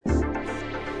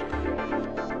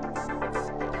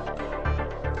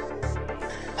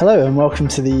Hello and welcome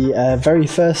to the very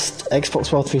first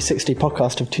Xbox World 360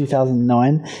 podcast of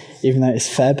 2009. Even though it's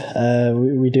Feb,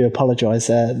 we do apologise.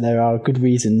 There are good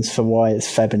reasons for why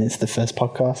it's Feb and it's the first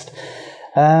podcast.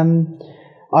 I'm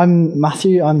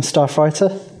Matthew, I'm staff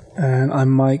writer. And I'm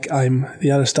Mike, I'm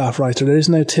the other staff writer. There is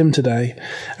no Tim today,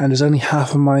 and there's only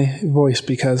half of my voice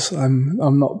because I'm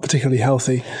not particularly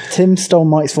healthy. Tim stole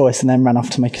Mike's voice and then ran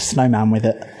off to make a snowman with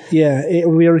it. Yeah,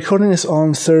 we are recording this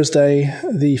on Thursday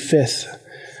the 5th.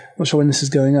 I'm not sure when this is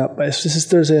going up, but this is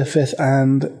Thursday the 5th,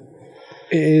 and it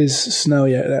is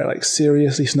snowy out there, like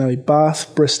seriously snowy.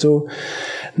 Bath, Bristol,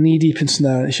 knee-deep in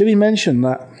snow. And it should be mentioned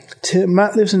that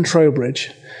Matt lives in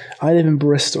Trowbridge. I live in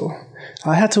Bristol.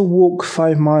 I had to walk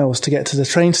 5 miles to get to the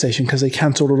train station because they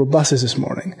cancelled all the buses this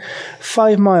morning.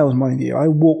 5 miles, mind you. I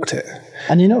walked it.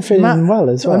 And you're not feeling well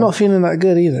as well? I'm not feeling that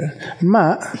good either.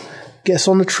 Matt gets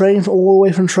on the train all the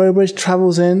way from Trowbridge,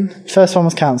 travels in. First one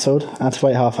was cancelled. I had to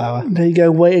wait half hour. There you go,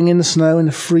 waiting in the snow in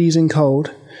the freezing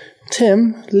cold.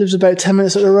 Tim lives about 10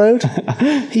 minutes up the road.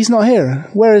 He's not here.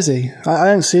 Where is he? I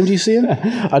don't see him. Do you see him?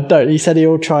 I don't. He said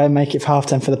he'll try and make it for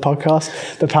 10:30 for the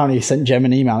podcast, but apparently he sent Jem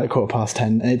an email at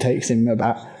 10:15, and it takes him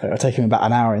it'll take him about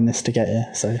an hour in this to get here.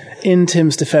 So, in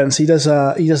Tim's defence, he does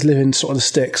live in sort of the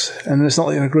sticks, and it's not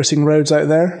like gritting roads out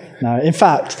there. No, in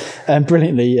fact,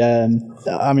 brilliantly,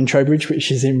 I'm in Trowbridge,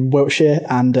 which is in Wiltshire,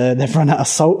 and they've run out of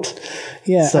salt.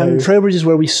 Yeah, so, and Trowbridge is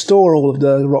where we store all of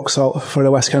the rock salt for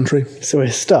the West Country. So we're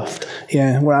stuffed.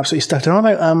 Yeah, we're absolutely stuffed. And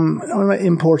what about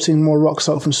importing more rock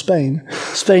salt from Spain?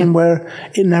 Spain, where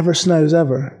it never snows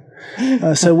ever.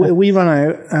 So we run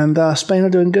out, and Spain are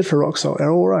doing good for rock salt.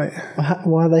 They're all right.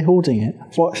 Why are they hoarding it?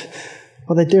 What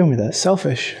are they doing with it?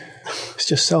 Selfish. It's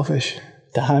just selfish.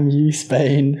 Damn you,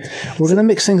 Spain. We're going to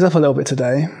mix things up a little bit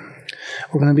today.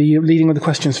 We're going to be leading with the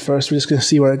questions first. We're just going to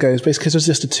see where it goes. Basically, because there's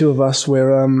just the two of us,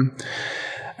 and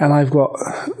I've got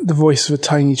the voice of a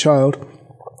tiny child.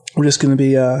 We're just going to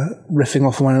be riffing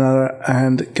off one another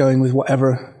and going with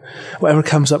whatever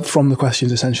comes up from the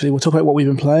questions, essentially. We'll talk about what we've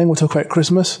been playing. We'll talk about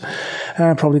Christmas.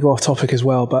 And probably go off topic as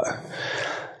well, but...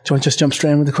 Do you want to just jump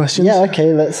straight in with the questions? Yeah,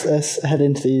 okay, let's head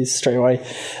into these straight away.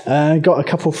 Got a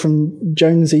couple from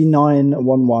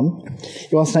Jonesy911.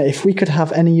 He wants to know if we could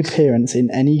have any appearance in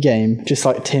any game, just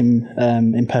like Tim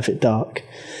in Perfect Dark,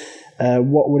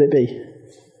 what would it be?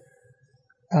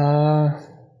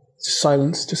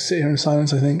 Silence. Just sit here in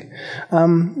silence, I think.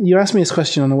 You asked me this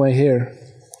question on the way here.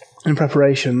 In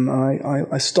preparation,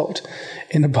 I stopped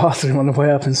in the bathroom on the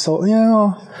way up and thought,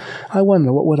 I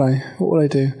wonder, what would I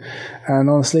do? And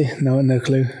honestly, no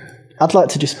clue. I'd like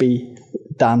to just be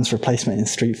Dan's replacement in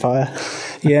Street Fighter.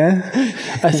 Yeah,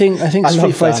 I think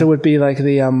Street Fighter would be like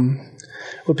the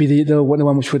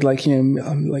one which would like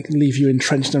leave you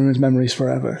entrenched in his memories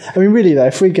forever. I mean, really though,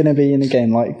 if we're going to be in a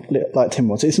game like Tim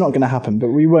was, it's not going to happen. But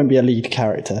we won't be a lead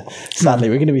character. Sadly,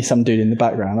 we're going to be some dude in the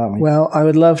background, aren't we? Well, I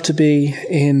would love to be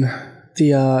in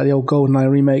the old GoldenEye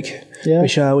remake,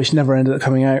 which never ended up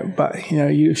coming out. But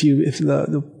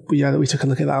we took a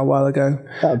look at that a while ago,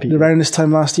 around this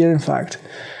time last year, in fact.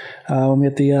 When we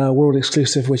had the world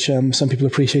exclusive, which some people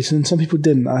appreciated and some people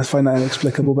didn't. I find that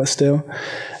inexplicable, but still.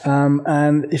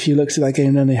 And if you looked at that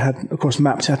game, then they had, of course,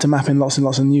 had to map in lots and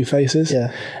lots of new faces.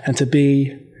 Yeah. And to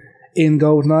be in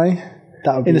GoldenEye,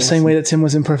 in the same way that Tim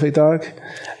was in Perfect Dark,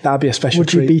 that would be a special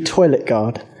treat. Would you be Toilet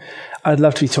Guard? I'd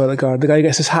love to be Toilet Guard. The guy who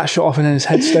gets his hat shot off and then his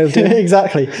head stoved in.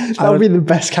 Exactly. That would be the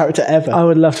best character ever. I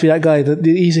would love to be that guy.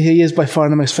 He is by far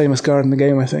the most famous guard in the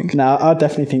game, I think. No, I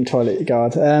definitely think Toilet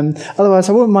Guard. Otherwise,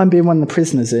 I wouldn't mind being one of the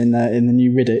prisoners in the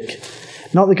new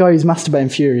Riddick. Not the guy who's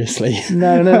masturbating furiously.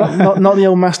 No, not the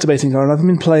old masturbating guard. I've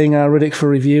been playing Riddick for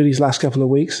review these last couple of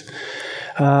weeks.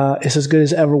 It's as good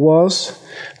as it ever was.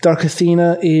 Dark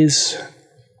Athena is,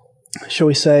 shall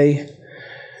we say,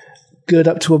 good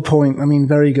up to a point. I mean,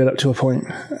 very good up to a point.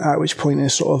 At which point it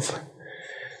sort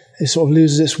of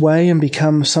loses its way and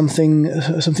becomes something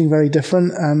very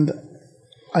different. And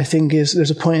I think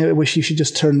there's a point at which you should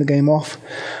just turn the game off,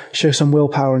 show some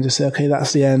willpower, and just say, okay,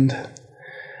 that's the end,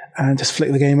 and just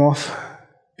flick the game off,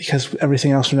 because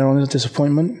everything else from there on is a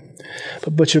disappointment.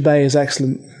 But Butcher Bay is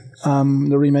excellent.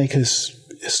 The remake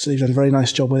they've done a very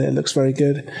nice job with it. It looks very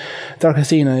good. Dark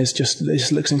Athena it just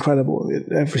looks incredible.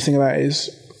 Everything about it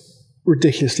is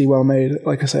ridiculously well made,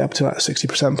 like I say, up to that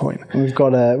 60% point. And we've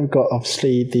got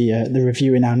obviously the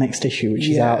review in our next issue, which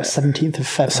is out 17th of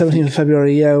February. 17th of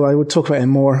February, yeah. I would talk about it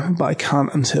more, but I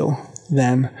can't until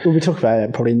then. We'll be talking about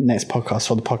it probably next podcast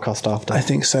or the podcast after. I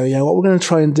think so, yeah. What we're going to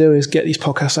try and do is get these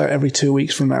podcasts out every 2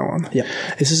 weeks from now on. Yeah.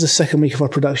 This is the second week of our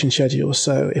production schedule,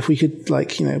 so if we could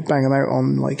bang them out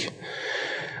on week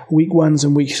 1s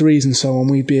and week 3s and so on,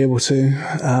 we'd be able to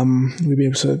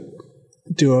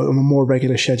do a more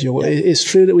regular schedule. It's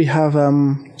true that we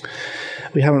haven't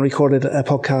recorded a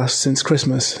podcast since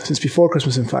before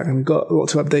Christmas, in fact, and we've got a lot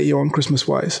to update you on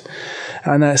Christmas-wise.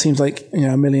 And it seems like,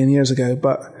 a million years ago,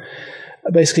 but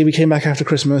basically we came back after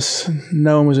Christmas.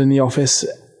 No one was in the office.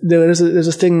 There's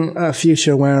a thing,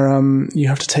 future, where you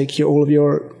have to take all of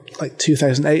your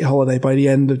 2008 holiday by the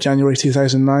end of January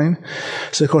 2009.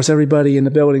 So of course everybody in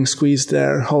the building squeezed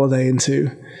their holiday into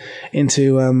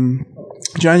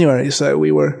January. So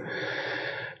we were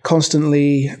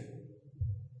constantly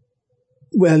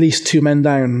at least 2 men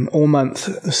down all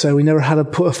month. So we never had a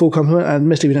full complement.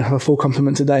 Admittedly, we don't have a full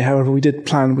complement today. However, we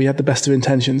had the best of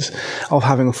intentions of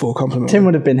having a full complement. Tim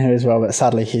would have been here as well, but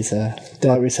sadly he's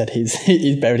like we said,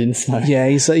 he's buried in snow. Yeah,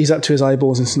 he's up to his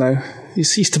eyeballs in snow.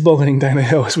 He's tobogganing down a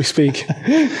hill as we speak.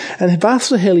 And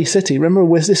Bath's a hilly city. Remember,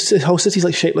 this whole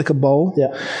city's shaped like a bowl.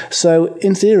 Yeah. So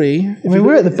in theory,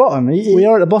 we're at the bottom. We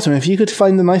are at the bottom. If you could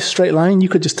find a nice straight line, you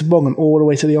could just toboggan all the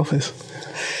way to the office.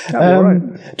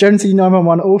 Jonesy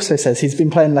 911 also says he's been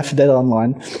playing Left 4 Dead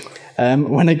Online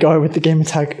when a guy with the gamer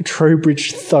tag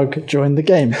Trowbridge Thug joined the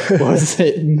game. Was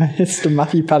it Mr.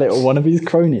 Matthew Pellett or one of his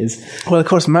cronies? Well, of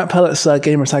course, Matt Pellett's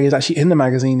gamer tag is actually in the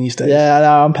magazine these days. Yeah,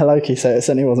 no, I'm Peloki, so it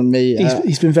certainly wasn't me.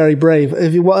 He's been very brave.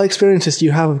 What experiences do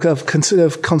you have of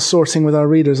consorting with our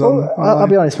readers? I'll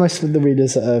be honest, most of the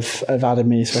readers that have added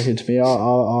me, spoken to me,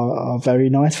 are very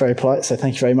nice, very polite, so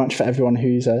thank you very much for everyone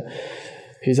who's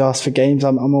asked for games.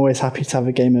 I'm always happy to have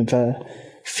a game of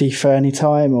FIFA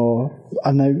anytime, or I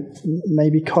don't know,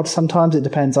 maybe COD sometimes. It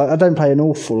depends. I don't play an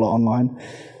awful lot online.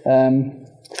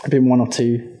 I've been one or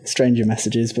two stranger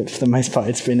messages, but for the most part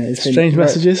it's been strange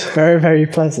messages. Very, very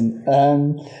pleasant.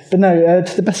 But no,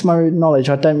 to the best of my knowledge,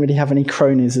 I don't really have any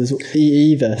cronies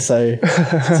either. So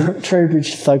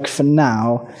Trowbridge Thug for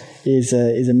now is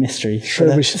a mystery.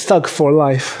 Trowbridge Thug for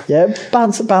life. Yeah,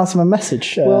 bounce him a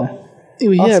message. Bounce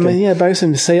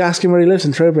him. Ask him where he lives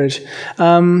in Trowbridge.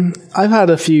 I've had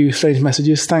a few strange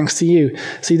messages thanks to you.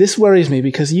 See, this worries me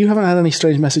because you haven't had any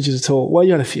strange messages at all. Well,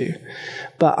 you had a few.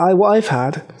 But what I've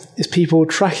had is people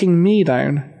tracking me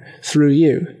down through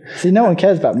you. See, no one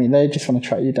cares about me. They just want to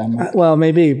track you down. Well,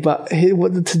 maybe. But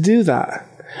to do that,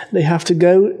 they have to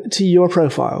go to your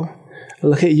profile,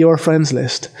 look at your friends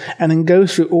list, and then go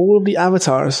through all of the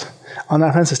avatars on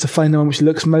that friends list to find the one which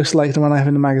looks most like the one I have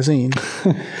in the magazine,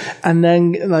 and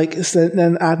then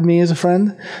then add me as a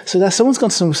friend. So that some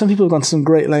people have gone to some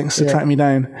great lengths to track me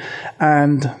down,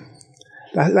 and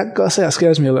that gotta say that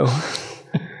scares me a little.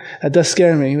 That does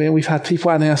scare me. We've had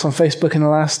people adding us on Facebook in the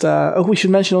last. We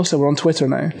should mention also we're on Twitter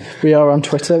now. We are on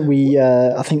Twitter.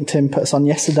 I think Tim put us on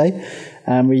yesterday,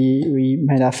 and we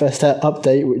made our first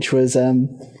update, which was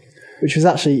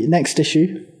actually next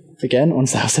issue. Again, on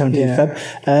 17th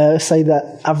Feb, say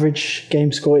that average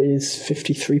game score is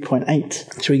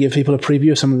 53.8. Should we give people a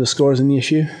preview of some of the scores in the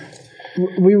issue?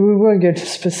 We won't go into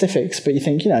specifics, but you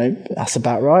think, that's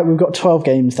about right. We've got 12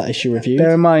 games that issue reviewed.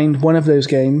 Bear in mind, one of those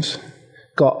games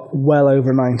got well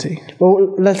over 90.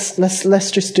 Well, let's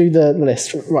just do the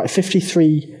list. Right,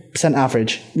 53%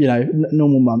 average,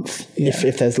 normal month,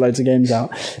 if there's loads of games out.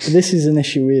 But this is an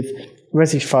issue with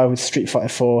Resi 5, with Street Fighter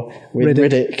 4, with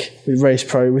Riddick, with Race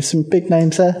Pro, with some big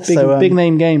names there. Big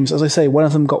name games. As I say, one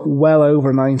of them got well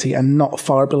over 90 and not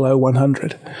far below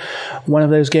 100. One of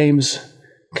those games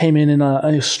came in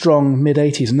a strong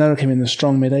mid-80s. Another came in a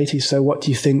strong mid-80s. So what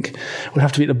do you think would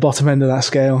have to be at the bottom end of that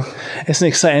scale? It's an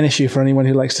exciting issue for anyone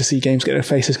who likes to see games get their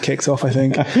faces kicked off, I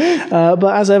think.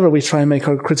 But as ever, we try and make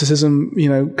our criticism,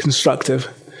 constructive.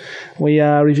 We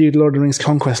reviewed Lord of the Rings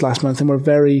Conquest last month, and we're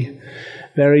very,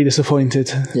 very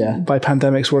disappointed by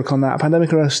Pandemic's work on that.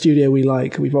 Pandemic are a studio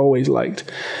we've always liked.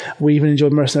 We even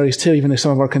enjoyed Mercenaries 2, even though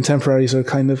some of our contemporaries are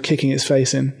kind of kicking its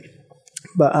face in.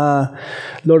 But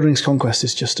Lord of the Rings Conquest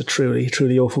is just a truly,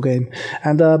 truly awful game.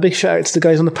 And a big shout out to the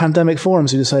guys on the Pandemic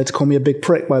forums who decided to call me a big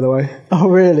prick, by the way. Oh,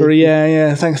 really?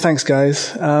 Yeah. Thanks,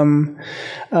 guys.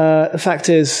 The fact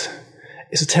is,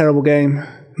 it's a terrible game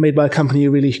made by a company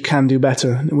who really can do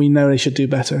better. We know they should do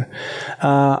better.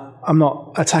 I'm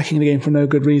not attacking the game for no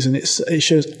good reason. It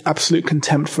shows absolute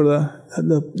contempt for the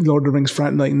Lord of the Rings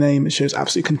name. It shows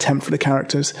absolute contempt for the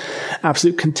characters,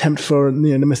 absolute contempt for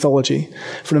the mythology,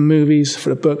 for the movies, for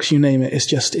the books, you name it. It's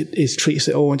just it treats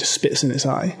it all and just spits in its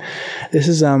eye. This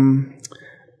is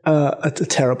a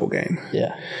terrible game.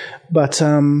 Yeah, but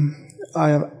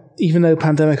even though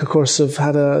Pandemic, of course, have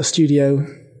had a studio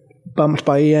bumped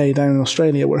by EA down in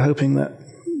Australia, we're hoping that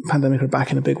Pandemic are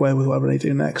back in a big way with whatever they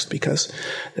do next, because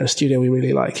they're a studio we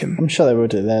really like. And I'm sure they will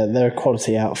do. They're a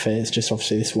quality outfit. It's just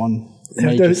obviously this one.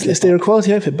 They're a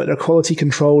quality outfit, but their quality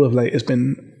control of late has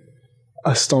been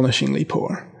astonishingly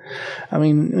poor. I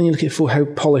mean, when you look at how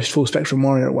polished Full Spectrum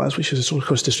Warrior was, which was of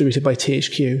course distributed by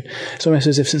THQ, it's almost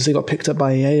as if since they got picked up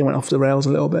by EA, it went off the rails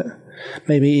a little bit.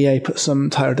 Maybe EA put some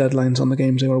tighter deadlines on the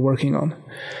games they were working on.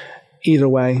 Either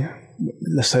way,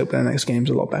 let's hope their next game's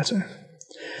a lot better.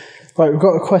 Right, we've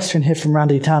got a question here from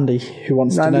Randy Tandy, who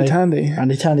wants to know...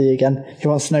 Randy Tandy again. He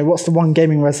wants to know, what's the one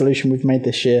gaming resolution we've made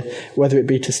this year, whether it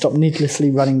be to stop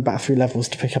needlessly running back through levels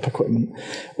to pick up equipment,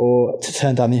 or to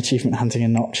turn down the achievement hunting a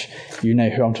notch? You know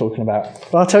who I'm talking about.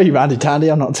 Well, I'll tell you, Randy Tandy,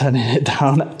 I'm not turning it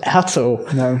down at all.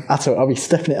 No. At all. I'll be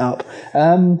stepping it up.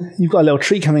 You've got a little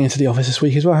treat coming into the office this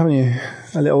week as well, haven't you?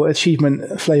 A little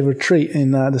achievement-flavoured treat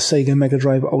in the Sega Mega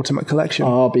Drive Ultimate Collection.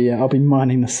 I'll be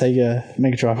mining the Sega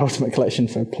Mega Drive Ultimate Collection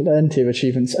for plenty of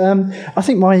achievements. I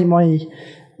think my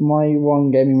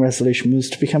one gaming resolution was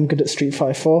to become good at Street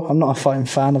Fighter 4. I'm not a fighting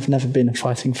fan. I've never been a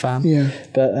fighting fan. Yeah.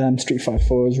 But Street Fighter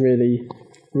 4 has really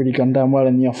gone down well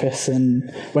in the office,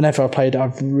 and whenever I played it,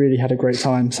 I've really had a great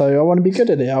time. So I want to be good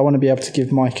at it. I want to be able to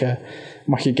give Mike a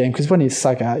game, because when he's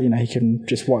Sagat, he can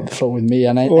just wipe the floor with me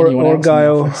and anyone else. Or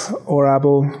Guile, or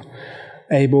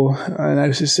Abel. I know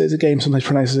it's a game sometimes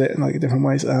pronounces it in different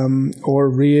ways. Or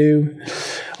Ryu,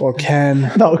 or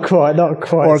Ken. Not quite. Or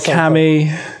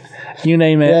Cammy. You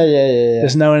name it. Yeah.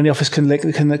 There's no one in the office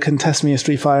can test me a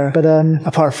Street Fighter. But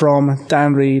apart from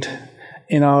Dan Reed,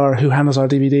 who handles our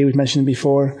DVD, we've mentioned him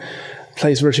before,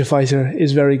 plays Virtua Fighter,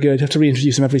 is very good. You have to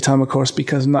reintroduce him every time, of course,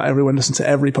 because not everyone listens to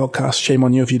every podcast. Shame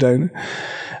on you if you don't.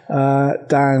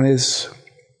 Dan is...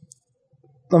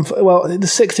 Well, the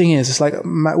sick thing is, it's like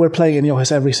we're playing in the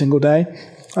office every single day.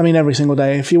 I mean, every single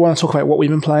day. If you want to talk about what we've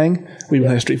been playing, we've been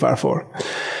playing Street Fighter 4.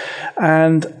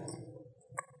 And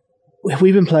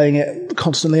we've been playing it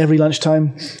constantly every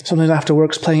lunchtime, sometimes after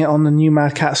works, playing it on the new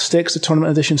Mad Cat sticks, the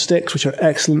Tournament Edition sticks, which are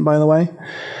excellent, by the way.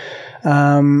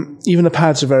 Even the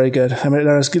pads are very good.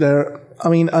 I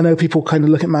mean, I know people kind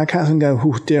of look at Mad Cats and go,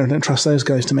 "Oh dear, I don't trust those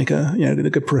guys to make a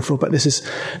good peripheral." But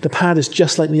the pad is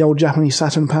just like the old Japanese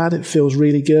Saturn pad. It feels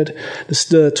really good.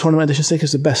 The Tournament Edition stick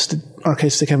is the best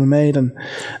arcade stick ever made, and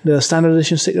the Standard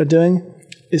Edition stick they're doing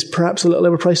is perhaps a little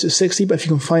overpriced at $60, but if you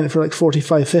can find it for like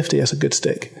 $45, $50, that's a good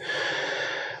stick.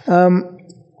 And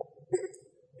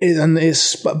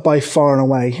it's by far and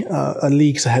away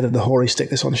leagues ahead of the Hori stick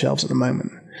that's on shelves at the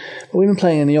moment. But we've been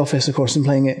playing in the office, of course, and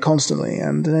playing it constantly.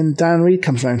 And then Dan Reed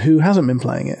comes around, who hasn't been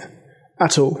playing it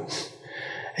at all,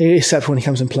 except when he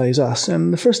comes and plays us.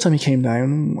 And the first time he came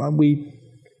down,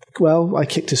 I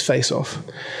kicked his face off.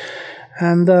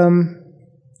 And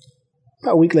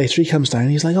about a week later, he comes down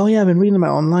and he's like, "Oh yeah, I've been reading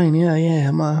about online. Yeah,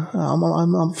 I'm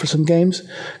up for some games."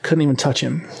 Couldn't even touch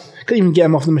him. Couldn't even get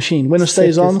him off the machine. Winner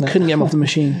stays on. Couldn't get him off the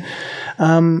machine.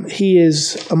 He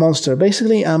is a monster.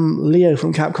 Basically, Leo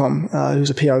from Capcom, who's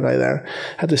a PR guy there,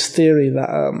 had this theory that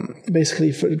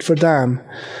basically for Dan,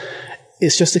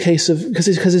 it's just a case of, because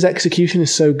his execution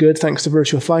is so good thanks to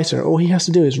Virtua Fighter, all he has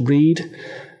to do is read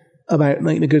about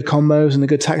the good combos and the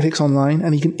good tactics online,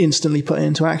 and he can instantly put it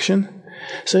into action.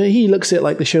 So he looks at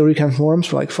the Shoryuken forums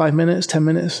for 5 minutes, 10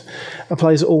 minutes,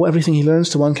 applies everything he learns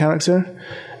to one character,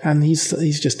 and he's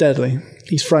just deadly.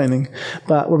 He's frightening.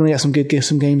 But we're going to get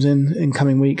some games in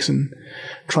coming weeks and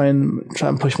try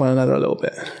and push one another a little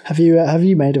bit. Have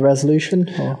you made a resolution?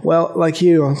 Or? Well, like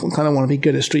you, I kind of want to be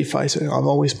good at Street Fighter. I've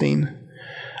always been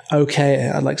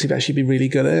okay. I'd like to actually be really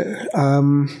good at it.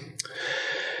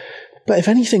 But if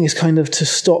anything, it's kind of to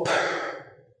stop,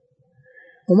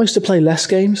 almost to play less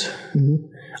games. Mm-hmm.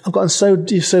 I've gotten so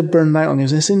burned out on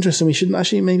games. And it's interesting. We should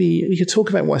actually we could talk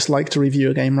about what it's like to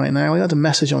review a game right now. I had a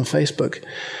message on Facebook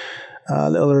a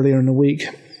little earlier in the week.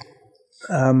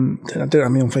 Don't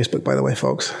have me on Facebook, by the way,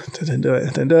 folks. Don't do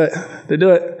it.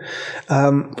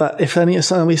 But if any, I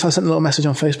sent a little message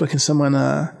on Facebook, and someone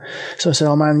said,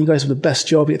 "Oh man, you guys have the best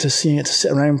job. You get to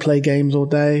sit around and play games all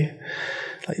day."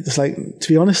 To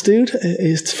be honest, dude,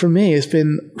 for me, it's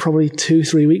been probably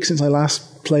 2-3 weeks since I last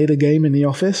played a game in the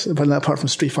office, apart from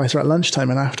Street Fighter at lunchtime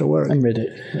and after work. And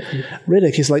Riddick.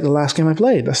 Riddick is the last game I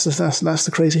played. That's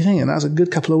the crazy thing, and that was a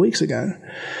good couple of weeks ago.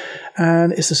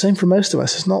 And it's the same for most of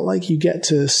us. It's not like you get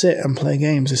to sit and play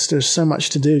games. There's so much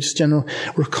to do. Just general.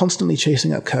 We're constantly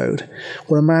chasing up code.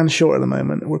 We're a man short at the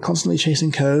moment. We're constantly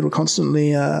chasing code. We're constantly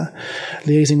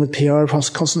liaising with PR.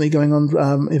 Constantly going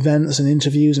on events and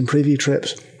interviews and preview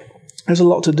trips. There's a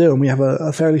lot to do, and we have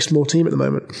a fairly small team at the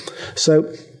moment. So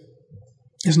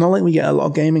it's not like we get a lot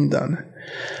of gaming done.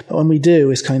 But when we do,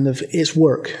 it's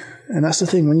work. And that's the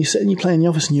thing. When you sit and you play in the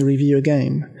office and you review a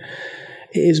game,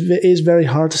 it is very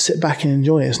hard to sit back and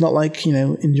enjoy it. It's not like,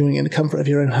 enjoying it in the comfort of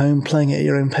your own home, playing it at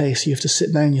your own pace. You have to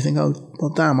sit down and you think, "Oh,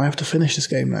 well, damn, I have to finish this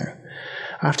game now.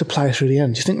 I have to plow through the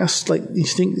end." Do you think do you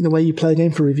think the way you play a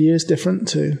game for review is different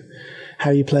to how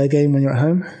you play a game when you're at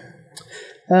home?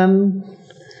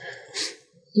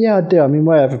 Yeah, I do. I mean,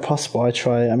 wherever possible, I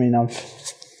try. I mean, I've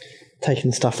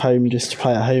taken stuff home just to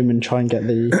play at home and try and get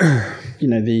the,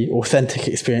 the authentic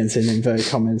experience in inverted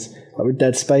commas. Like with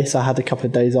Dead Space, I had a couple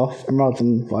of days off, and rather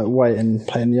than like wait and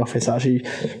play in the office, I actually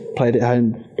played at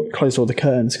home, closed all the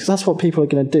curtains, because that's what people are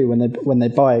going to do when they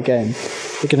buy a game.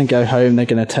 They're going to go home, they're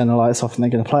going to turn the lights off, and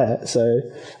they're going to play it. So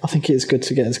I think it's good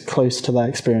to get as close to that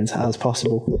experience as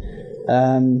possible.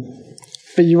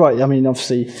 But you're right. I mean,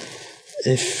 obviously,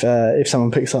 if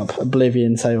someone picks up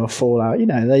Oblivion, say, or Fallout,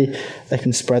 they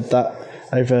can spread that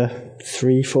over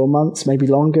 3-4 months, maybe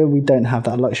longer. We don't have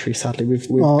that luxury, sadly. We've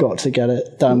got to get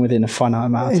it done within a finite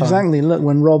amount of time. Exactly. Look,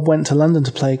 when Rob went to London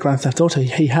to play Grand Theft Auto,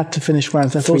 he had to finish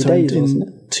Grand Theft Auto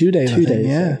in 2 days. 2 days,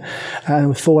 yeah. And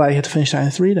with Fallout, he had to finish that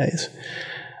in 3 days.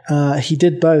 He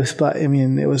did both, but I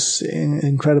mean, it was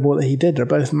incredible that he did. They're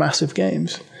both massive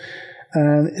games.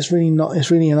 And it's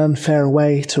really an unfair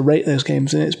way to rate those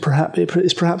games, and it's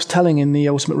perhaps telling in the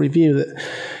ultimate review that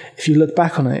if you look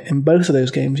back on it, in both of those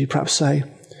games, you perhaps say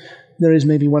there is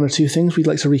maybe 1 or 2 things we'd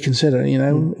like to reconsider.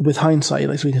 With hindsight, you'd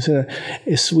like to reconsider.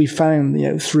 We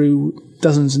found through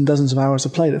dozens and dozens of hours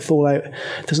of play that Fallout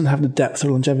doesn't have the depth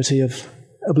or longevity of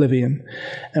Oblivion,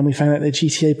 and we found out that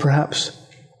GTA perhaps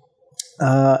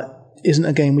isn't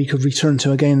a game we could return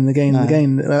to again and again and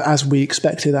again as we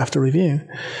expected after review.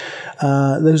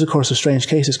 Those, of course, are strange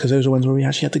cases because those are ones where we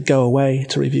actually had to go away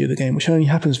to review the game, which only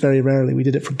happens very rarely. We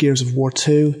did it for Gears of War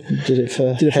 2. Did it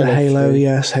for Halo 3.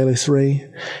 Yes, Halo 3.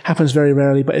 Happens very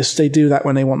rarely, but they do that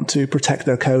when they want to protect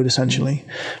their code, essentially.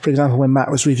 For example, when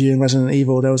Matt was reviewing Resident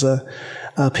Evil, there was a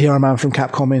PR man from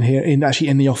Capcom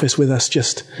in the office with us,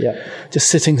 just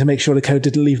sitting to make sure the code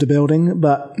didn't leave the building,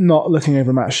 but not looking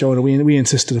over Matt's shoulder. We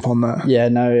insisted upon that. Yeah,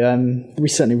 no, we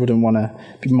certainly wouldn't want to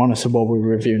be monitored while we were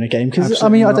reviewing a game. Because I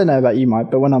mean, I don't know about you,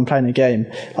 Mike, but when I'm playing a game,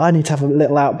 I need to have a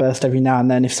little outburst every now and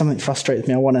then. If something frustrates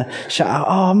me, I want to shout out,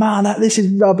 "Oh man, this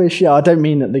is rubbish!" Yeah, I don't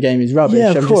mean that the game is rubbish.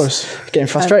 Yeah, of I'm course. Just getting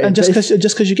frustrated. And just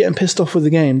because you're getting pissed off with the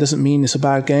game doesn't mean it's a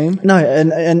bad game. No,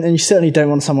 and you certainly don't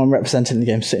want someone representing the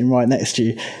game sitting right next to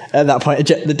you. At that point,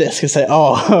 eject the disc and say,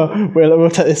 "Oh, we'll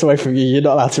take this away from you. You're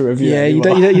not allowed to review." Yeah,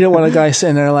 anymore. you don't want a guy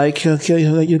sitting there like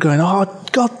you're going, "Oh,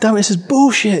 god damn it, this is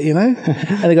bullshit," and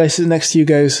the guy sitting next to you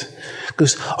goes,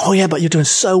 "Oh yeah, but you're doing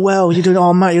so well. You're doing,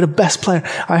 oh Matt, you're the best player."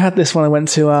 I had this when I went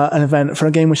to an event for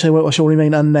a game which shall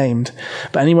remain unnamed,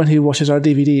 but anyone who watches our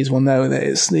DVDs will know that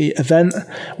it's the event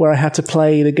where I had to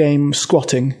play the game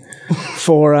squatting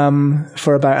for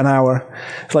about an hour.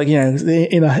 It's like,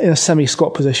 in a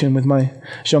semi-squat position with my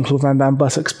Jean-Claude Van Damme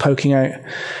buttocks poking out,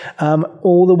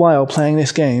 all the while playing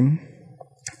this game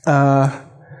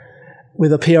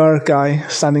with a PR guy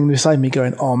standing beside me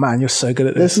going, "Oh man, you're so good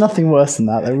at this. There's nothing worse than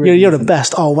that. You're the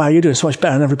best. Oh wow, you're doing so much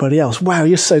better than everybody else. Wow,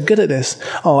 you're so good at this.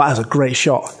 Oh, that was a great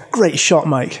shot. Great shot,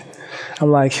 Mike."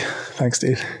 I'm like, "Thanks,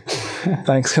 dude.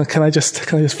 Thanks. Can I just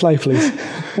play, please?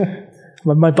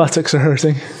 My buttocks are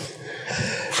hurting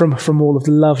from all of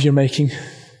the love you're making."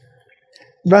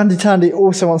 Randy Tandy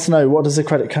also wants to know, what does a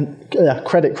credit crunch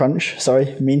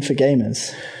mean for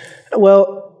gamers?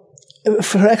 Well,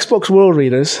 for Xbox World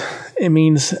readers, it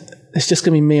means it's just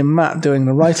going to be me and Matt doing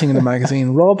the writing in the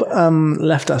magazine. Rob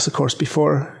left us, of course,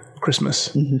 before Christmas.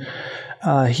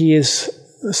 Mm-hmm. He is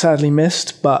sadly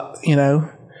missed, but,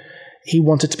 he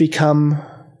wanted to become,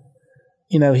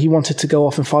 he wanted to go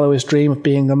off and follow his dream of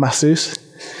being a masseuse.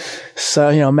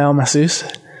 So, male masseuse.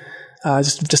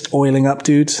 Just oiling up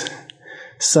dudes.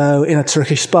 So, in a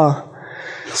Turkish spa.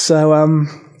 So,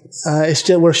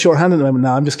 we're short-handed at the moment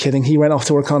now. I'm just kidding. He went off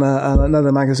to work on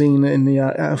another magazine in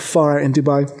the far out in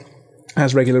Dubai,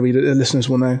 as regular listeners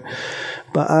will know.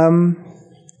 But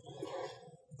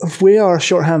we are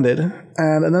short-handed.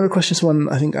 And another question someone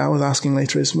I think I was asking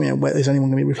later is, is anyone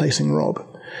going to be replacing Rob?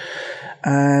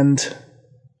 And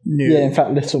no. Yeah, in fact,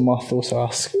 Little Moth also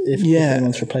asked if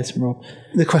anyone's replacing Rob.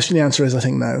 The answer is, I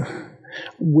think, no.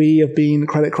 We have been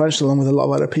credit crunched along with a lot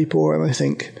of other people, and I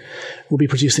think we'll be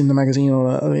producing the magazine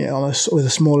with a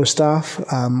smaller staff,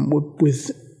 and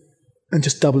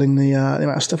just doubling the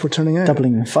amount of stuff we're turning out.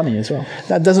 Doubling the funny as well.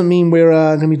 That doesn't mean we're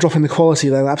going to be dropping the quality,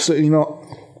 though. Absolutely not.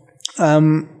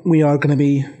 We are going to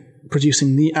be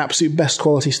producing the absolute best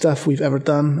quality stuff we've ever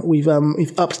done. We've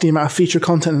upped the amount of feature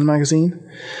content in the magazine.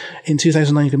 In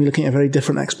 2009, you're going to be looking at a very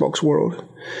different Xbox world.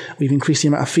 We've increased the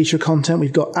amount of feature content.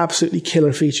 We've got absolutely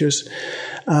killer features.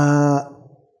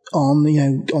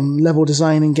 on level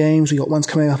design in games. We got ones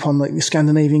coming up on like the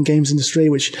Scandinavian games industry,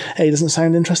 which doesn't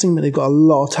sound interesting, but they've got a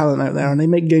lot of talent out there, and they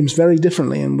make games very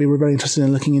differently. And we were very interested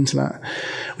in looking into that.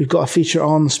 We've got a feature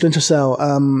on Splinter Cell,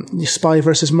 Spy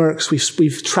versus Mercs.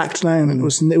 We've tracked down. It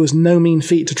was no mean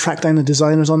feat to track down the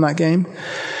designers on that game.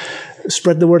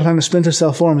 Spread the word around the Splinter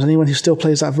Cell forums. Anyone who still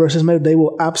plays that versus mode, they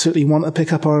will absolutely want to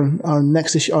pick up our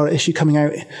next issue, our issue coming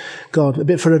out. God, a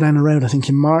bit further down the road, I think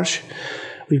in March.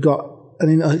 We've got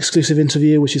an exclusive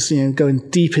interview, which is going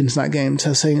deep into that game,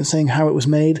 saying how it was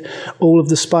made, all of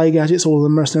the spy gadgets, all of the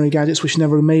mercenary gadgets, which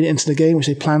never made it into the game, which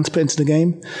they planned to put into the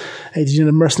game. Hey, did you know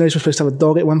the mercenaries were supposed to have a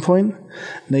dog at one point?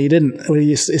 No, you didn't.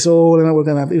 It's all we're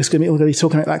going to be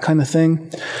talking about that kind of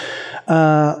thing.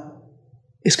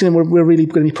 We're really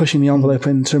going to be pushing the envelope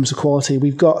in terms of quality.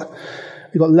 We've got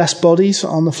less bodies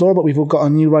on the floor, but we've got a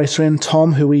new writer in,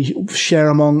 Tom, who we share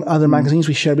among other magazines.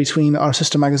 We share between our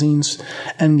sister magazines,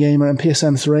 Endgamer and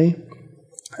PSM3.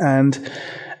 And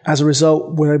as a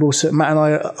result, we're able to, Matt and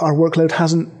I, our workload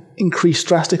hasn't increased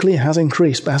drastically. It has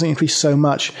increased, but it hasn't increased so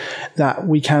much that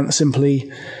we can't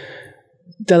simply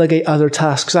delegate other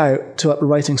tasks out to up the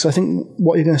writing. So I think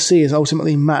what you're going to see is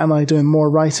ultimately Matt and I doing more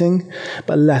writing,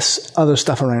 but less other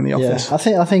stuff around the office.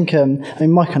 Yeah, I think.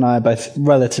 Mike and I are both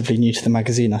relatively new to the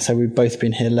magazine. I say we've both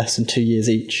been here less than 2 years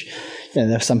each.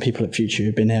 There are some people at Future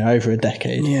who've been here over a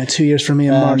decade. Yeah, 2 years for me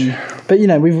in March. But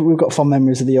we've got fond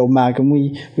memories of the old mag, and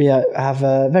we have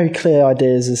very clear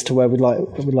ideas as to where we'd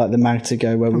like the mag to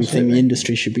go, where we think the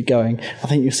industry should be going. I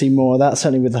think you'll see more of that,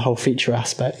 certainly with the whole feature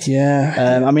aspect.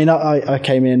 Yeah. I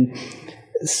came in.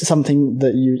 Something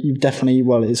that you've definitely,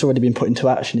 it's already been put into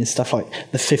action is stuff like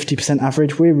the 50%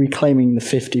 average. We're reclaiming the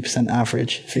 50%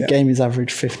 average. If your game is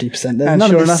average 50%. And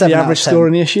sure enough, the average score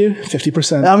in the issue,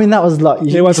 50%. I mean, that was luck.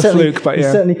 It was a fluke, but yeah.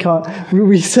 You certainly can't,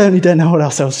 we certainly don't hold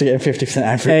ourselves to getting 50%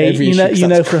 average every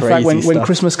issue. For a fact, when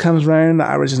Christmas comes round, the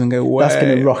average is going to go way. That's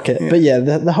going to rocket. Yeah. But yeah,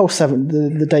 the whole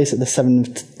the days at the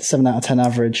 7 out of 10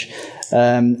 average,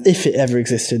 if it ever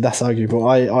existed, that's arguable.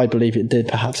 I believe it did,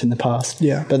 perhaps in the past.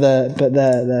 Yeah, but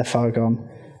they're far gone.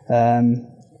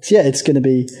 It's going to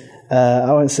be.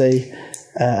 I won't say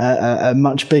a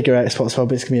much bigger Xbox One,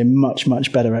 but it's going to be a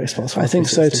much better Xbox One. I think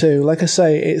so too. Like I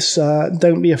say, it's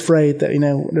don't be afraid that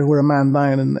we're a man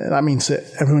down, and that means that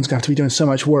everyone's going to have to be doing so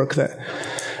much work that.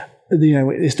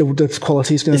 The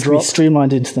quality is going to drop. It's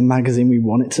streamlined into the magazine we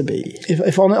want it to be.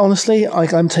 If honestly,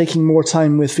 I'm taking more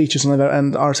time with features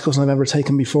and articles than I've ever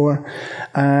taken before,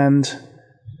 and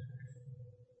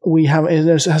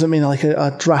there hasn't been like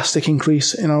a drastic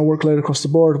increase in our workload across the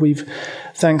board.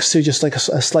 Thanks to just like a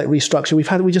slight restructure,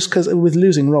 because with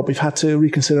losing Rob, we've had to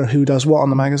reconsider who does what on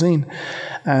the magazine,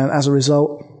 and as a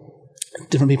result,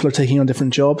 different people are taking on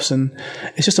different jobs, and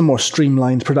it's just a more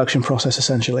streamlined production process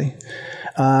essentially.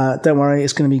 Don't worry,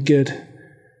 it's going to be good.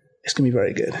 It's going to be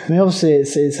very good. I mean, obviously,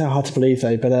 it's hard to believe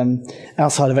though, but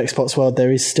outside of Xbox world,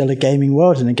 there is still a gaming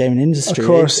world and a gaming industry. Of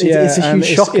course, it's a huge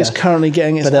shocker. It's currently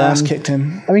getting its ass kicked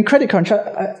in. I mean, Credit Crunch.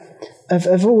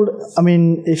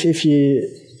 If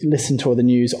you listen to all the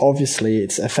news, obviously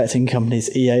it's affecting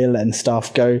companies. EA are letting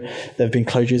staff go. There have been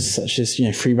closures such as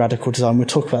Free Radical Design. We'll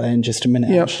talk about that in just a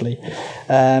minute, actually.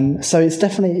 So it's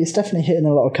definitely hitting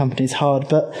a lot of companies hard.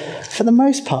 But for the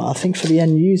most part, I think for the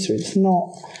end user, it's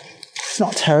not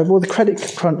terrible. The Credit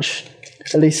Crunch,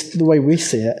 at least the way we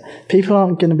see it, people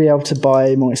aren't going to be able to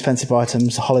buy more expensive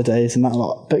items, holidays, and that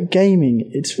lot. But gaming,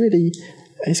 it's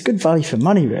good value for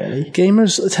money, really.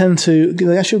 Gamers tend to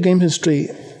the actual games industry.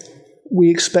 We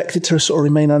expect it to sort of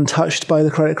remain untouched by the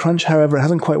credit crunch. However, it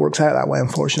hasn't quite worked out that way,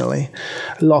 unfortunately.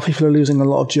 A lot of people are losing a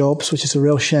lot of jobs, which is a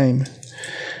real shame.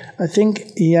 I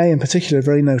think EA in particular are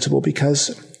very notable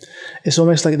because it's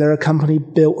almost like they're a company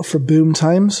built for boom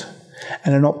times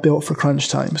and they're not built for crunch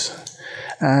times.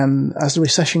 And as the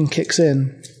recession kicks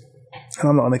in, and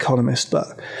I'm not an economist,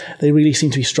 but they really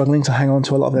seem to be struggling to hang on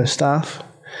to a lot of their staff.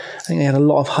 I think they had a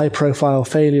lot of high-profile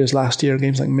failures last year,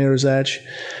 games like Mirror's Edge,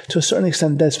 to a certain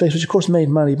extent Dead Space, which of course made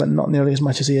money, but not nearly as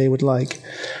much as EA would like.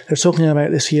 They're talking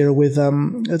about this year with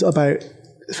about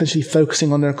essentially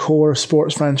focusing on their core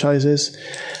sports franchises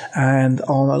and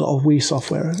on a lot of Wii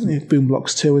software,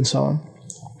 Boomblocks 2 and so on.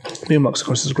 Boomblocks, of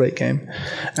course, is a great game.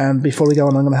 And before we go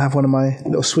on, I'm going to have one of my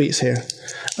little sweets here.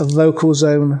 A Vocal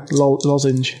Zone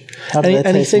lozenge.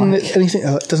 Anything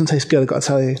it doesn't taste good, I've got to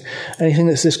tell you. Anything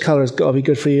that's this colour has got to be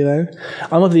good for you, though.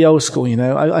 I'm of the old school,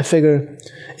 I figure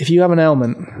if you have an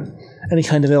ailment, any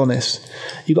kind of illness,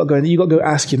 you got to go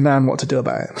ask your nan what to do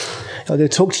about it. You got to go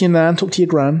talk to your nan, talk to your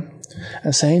gran,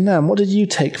 and say, "Nan, what did you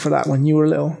take for that when you were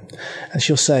little?" And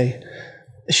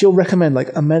she'll recommend like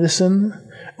a medicine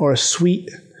or a sweet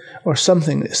or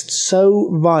something that's so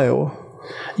vile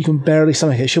You can barely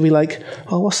stomach it. She'll be like,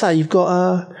 "Oh, what's that? You've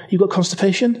got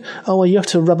constipation? Oh, well, you have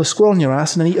to rub a squirrel on your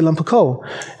ass and then eat a lump of coal."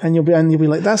 And you'll be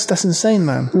like, "That's insane,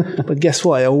 man." But guess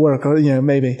what? It'll work,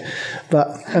 maybe.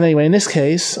 And anyway, in this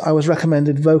case, I was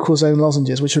recommended Vocal Zone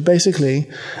lozenges, which are basically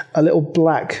a little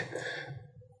black,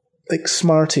 like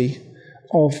Smartie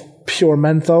of pure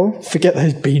menthol. Forget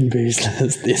those bean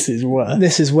boozlers. This is worse.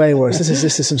 This is way worse. This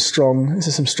is some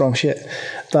strong shit.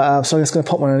 But so I'm just going to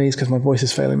pop one of these because my voice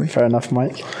is failing me. Fair enough,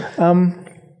 Mike.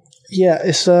 Yeah,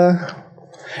 it's a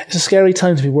scary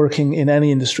time to be working in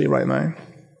any industry right now.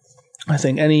 I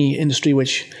think any industry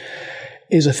which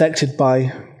is affected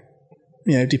by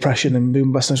depression and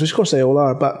boom bust, which of course they all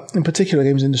are, but in particular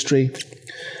games industry,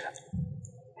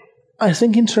 I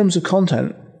think in terms of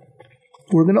content,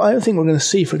 I don't think we're going to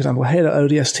see, for example, Halo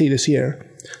ODST this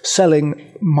year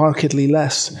selling markedly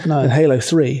less than Halo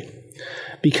 3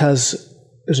 because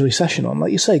there's a recession on.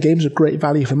 Like you say, games are great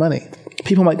value for money.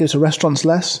 People might go to restaurants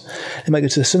less, they might go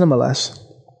to the cinema less,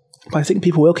 but I think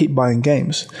people will keep buying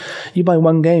games. You buy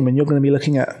one game and you're going to be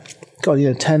looking at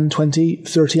 10, 20,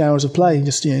 30 hours of play,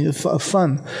 just of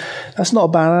fun. That's not a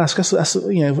bad ask. That's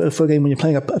for a game when you're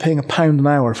paying £1 an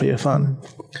hour for your fun.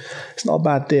 It's not a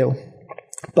bad deal.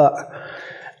 But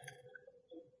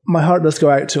my heart does go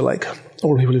out to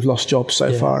all the people who've lost jobs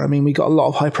so far. I mean, we got a lot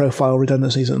of high-profile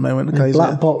redundancies at the moment.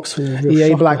 Black Box was a real EA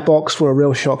shock. Black Box were a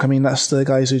real shock. I mean, that's the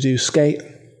guys who do Skate.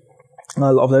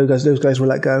 A lot of those guys were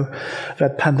let go. We've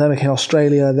had Pandemic in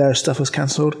Australia. Their stuff was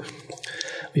cancelled.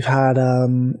 We've had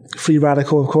Free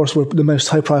Radical, of course, were the most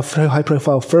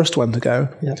high-profile first one to go.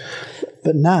 Yeah.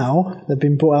 But now they've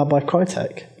been bought out by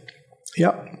Crytek.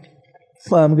 Yep.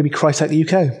 Well, I'm going to be Crytek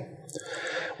UK,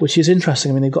 which is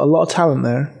interesting. I mean, they've got a lot of talent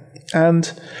there.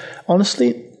 And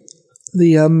honestly,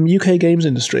 the UK games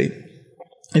industry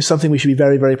is something we should be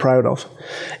very, very proud of.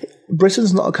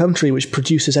 Britain's not a country which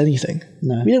produces anything.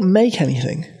 No. We don't make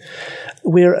anything.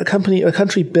 We're a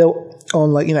country built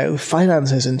on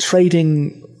finances and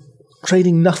trading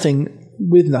nothing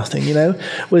with nothing,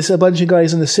 with a bunch of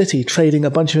guys in the city trading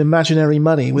a bunch of imaginary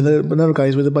money with another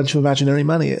guys with a bunch of imaginary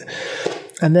money.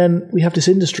 And then we have this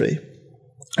industry,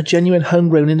 a genuine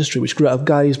homegrown industry which grew out of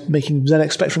guys making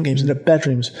ZX Spectrum games in their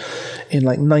bedrooms in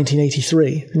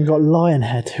 1983. We've got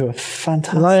Lionhead, who are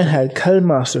fantastic. Lionhead,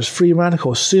 Codemasters, Free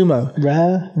Radical, Sumo,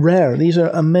 Rare. These are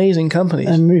amazing companies.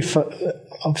 And move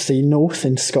obviously north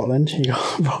into Scotland. You got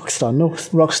Rockstar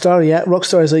North. Rockstar, yeah.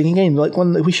 Rockstar is again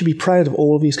one that we should be proud of.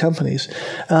 All of these companies.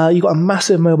 You've got a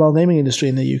massive mobile gaming industry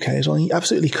in the UK as well.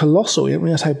 Absolutely colossal. You don't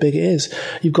realize how big it is.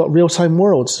 You've got Real Time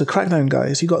Worlds, the Crackdown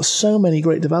guys. You've got so many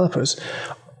great developers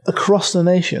across the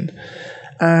nation,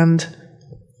 and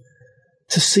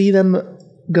to see them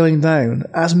going down,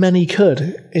 as many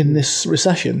could in this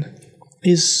recession,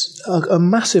 is a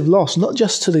massive loss, not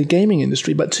just to the gaming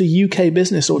industry, but to UK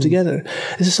business altogether.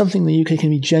 This is something the UK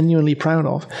can be genuinely proud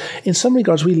of. In some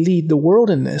regards, we lead the world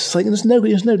in this. There's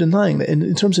no denying that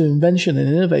in terms of invention and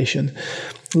innovation,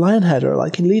 Lionhead are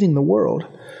leading the world.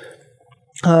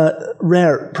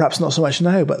 Rare, perhaps not so much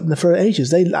now, but for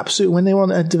ages, they absolutely, when they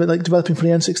were developing for the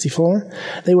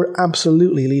N64, they were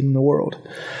absolutely leading the world.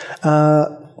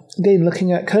 Again,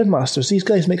 looking at Codemasters, these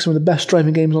guys make some of the best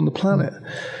driving games on the planet.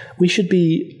 We should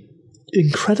be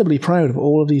incredibly proud of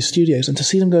all of these studios, and to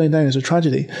see them going down is a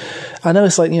tragedy. I know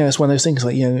it's it's one of those things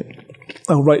write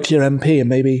to your MP and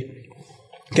maybe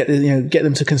get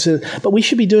them to consider, but we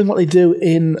should be doing what they do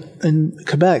in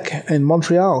Quebec and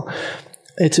Montreal.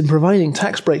 It's in providing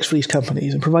tax breaks for these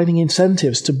companies and providing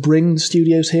incentives to bring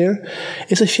studios here.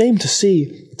 It's a shame to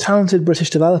see talented British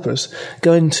developers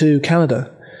going to Canada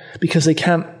because they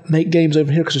can't make games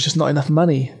over here because there's just not enough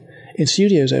money in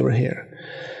studios over here.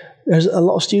 There's a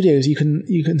lot of studios, you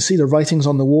can see the writings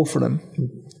on the wall for them.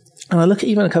 And I look at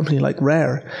even a company like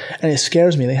Rare, and it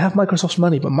scares me. They have Microsoft's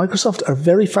money, but Microsoft are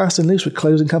very fast and loose with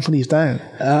closing companies down.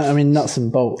 Nuts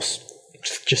and Bolts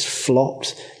just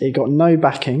flopped. It got no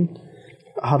backing.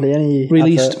 Hardly any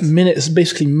released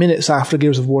minutes after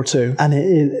Gears of War 2. And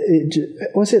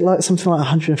it was it something like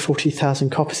 140,000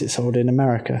 copies it sold in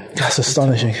America. That's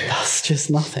astonishing. That's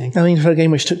just nothing. I mean, for a game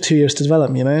which took 2 years to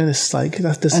develop, it's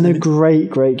and a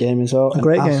great game as well.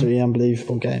 Absolutely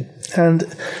unbelievable game. And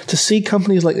to see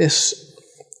companies like this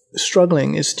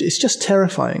struggling, it's just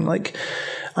terrifying.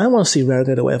 I don't want to see Rare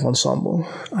go the way of Ensemble.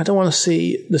 I don't want to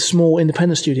see the small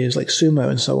independent studios like Sumo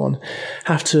and so on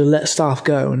have to let staff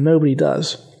go, and nobody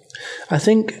does. I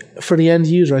think for the end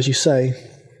user, as you say,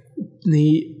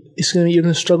 you're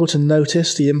going to struggle to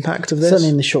notice the impact of this. Certainly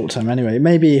in the short term, anyway.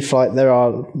 Maybe if there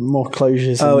are more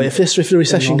closures. If the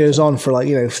recession goes on for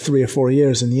 3 or 4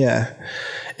 years, then yeah,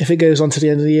 If it goes on to the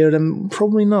end of the year, then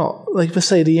probably not. Like I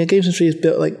say, the games industry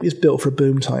is built for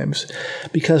boom times,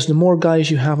 because the more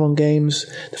guys you have on games,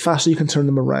 the faster you can turn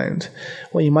them around.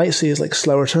 What you might see is like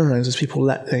slower turnarounds as people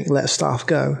let staff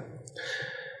go.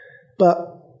 But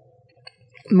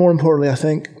more importantly, I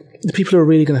think the people who are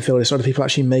really going to feel this are the people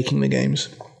actually making the games.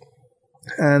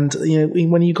 And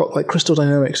when you got like Crystal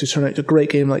Dynamics, who turn out a great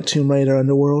game like Tomb Raider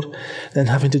Underworld, then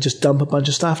having to just dump a bunch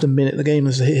of staff the minute the game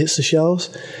hits the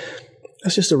shelves,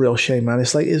 that's just a real shame, man.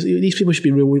 It's like these people should be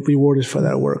rewarded for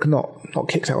their work, not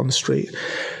kicked out on the street.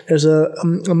 There's a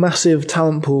massive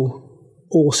talent pool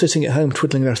all sitting at home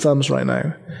twiddling their thumbs right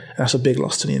now. That's a big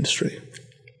loss to the industry.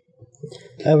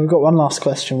 We've got one last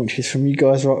question, which is from You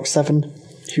Guys Rock 7,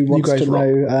 who wants to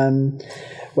know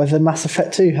whether Mass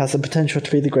Effect 2 has the potential to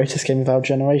be the greatest game of our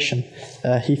generation.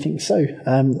 He thinks so.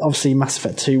 Obviously, Mass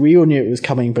Effect 2, we all knew it was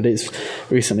coming, but it's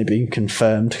recently been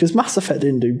confirmed, because Mass Effect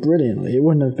didn't do brilliantly. It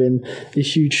wouldn't have been a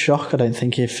huge shock, I don't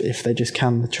think, if they just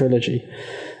canned the trilogy.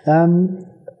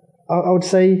 I would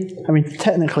say, I mean,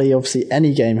 technically, obviously,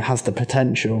 any game has the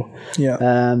potential.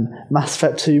 Yeah. Mass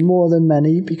Effect 2 more than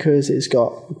many, because it's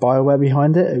got BioWare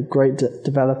behind it, a great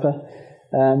developer.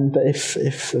 But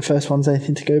if the first one's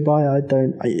anything to go by,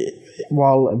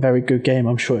 while a very good game,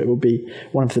 I'm sure it will be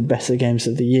one of the better games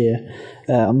of the year.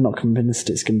 I'm not convinced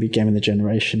it's going to be game of the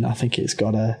generation. I think it's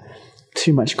got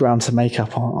too much ground to make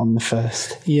up on the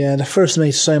first. Yeah, the first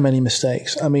made so many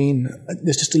mistakes. I mean,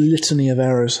 there's just a litany of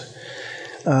errors.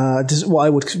 What I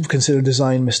would consider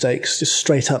design mistakes, just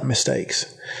straight up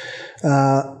mistakes.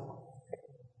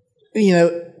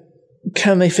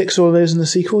 Can they fix all of those in the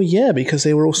sequel? Yeah, because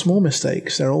they were all small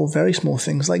mistakes. They're all very small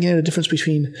things. Like, the difference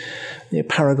between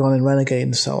Paragon and Renegade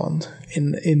and so on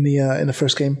in the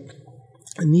first game.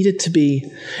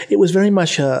 It was very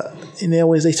much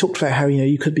they talked about how,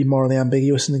 you could be morally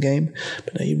ambiguous in the game,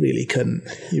 but no, you really couldn't.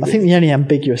 I think the only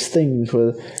ambiguous things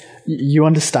were you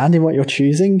understanding what you're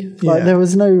choosing. Like, there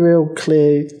was no real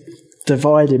clear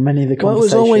divide in many of the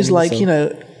conversations. Well, it was always like,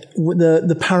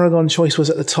 the Paragon choice was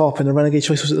at the top and the Renegade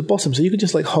choice was at the bottom, so you could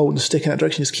just like hold and stick in that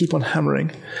direction, just keep on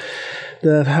hammering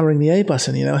the A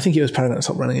button. I think it was Paragon at the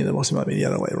top, Renegade at the bottom. Might be the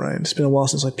other way around. It's been a while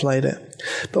since I played it,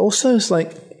 but also it's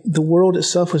like the world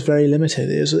itself was very limited.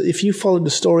 If you followed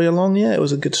the story along, it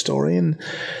was a good story, and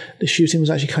the shooting was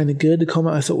actually kind of good. The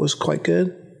combat I thought was quite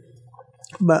good,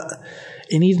 but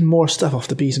it needed more stuff off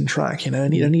the beaten track, There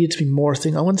needed to be more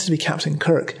things. I wanted to be Captain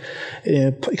Kirk,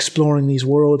 exploring these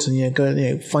worlds and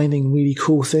going, finding really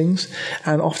cool things.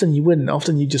 And often you wouldn't.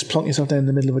 Often you just plonk yourself down in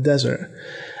the middle of a desert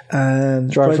and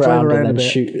drive around and a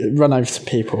bit, run over some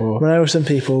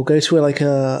people, go to an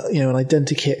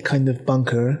identikit kind of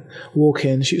bunker, walk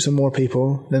in, shoot some more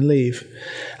people, then leave.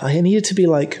 It needed to be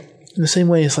like, in the same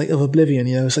way it's like of Oblivion,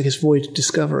 it's like it's Void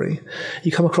Discovery.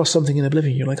 You come across something in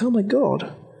Oblivion, you're like, oh my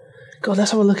God,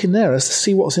 let's have a look in there. Let's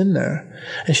see what's in there.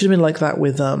 And it should have been like that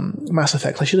with Mass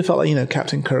Effect. I should have felt like,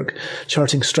 Captain Kirk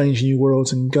charting strange new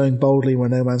worlds and going boldly where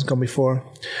no man's gone before.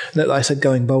 Note that I said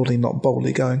going boldly, not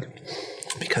boldly going,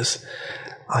 because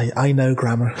I know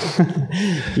grammar.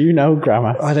 You know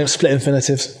grammar. I don't split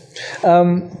infinitives.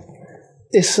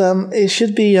 It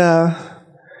should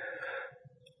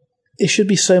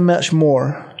be so much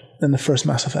more than the first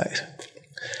Mass Effect.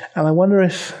 And I wonder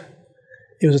if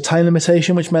it was a time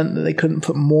limitation, which meant that they couldn't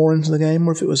put more into the game,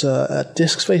 or if it was a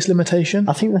disk space limitation.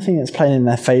 I think the thing that's playing in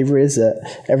their favour is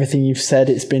that everything you've said,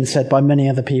 it's been said by many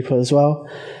other people as well.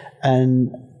 And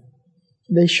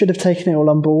they should have taken it all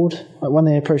on board. Like when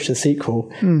they approached the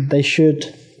sequel, they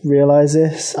should realise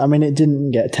this. I mean, it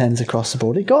didn't get 10s across the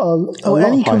board. It got a lot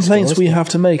any of high complaints scores, we have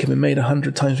to make have been made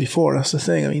 100 times before. That's the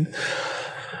thing. I mean,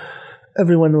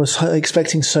 everyone was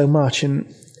expecting so much,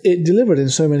 and it delivered in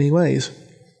so many ways.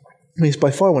 I mean, it's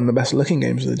by far one of the best looking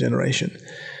games of the generation.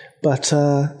 But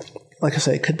like I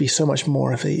say, it could be so much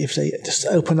more if they just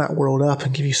open that world up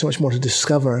and give you so much more to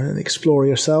discover and explore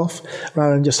yourself,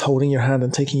 rather than just holding your hand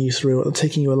and taking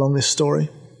you along this story.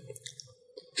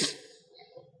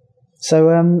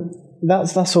 So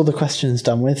that's all the questions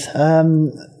done with.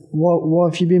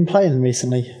 What have you been playing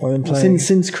recently? What I've been playing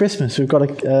since Christmas. We've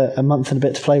got a month and a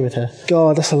bit to play with here.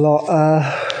 God, that's a lot.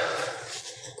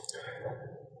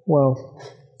 Well,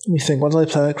 let me think. What did I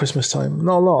play at Christmas time?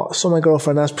 Not a lot. I saw my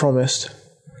girlfriend as promised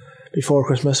before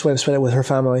Christmas. Went to spend it with her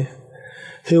family,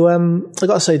 who I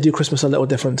got to say do Christmas a little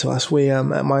different to us. We at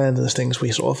my end of the things,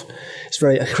 we sort of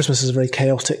Christmas is a very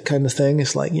chaotic kind of thing.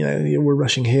 It's like we're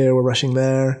rushing here, we're rushing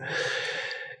there,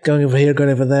 going over here, going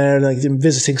over there, like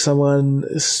visiting someone.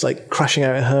 It's like crashing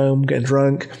out at home, getting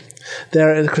drunk.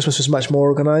 There, Christmas was much more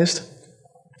organised.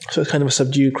 So it's kind of a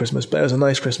subdued Christmas, but it was a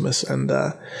nice Christmas, and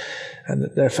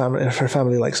her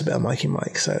family likes a bit of Mikey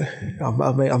Mike, so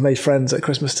I've made friends at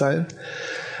Christmas time.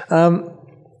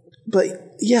 But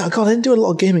yeah, God, I didn't do a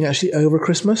lot of gaming actually over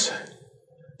Christmas.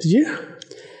 Did you?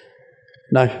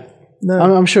 No.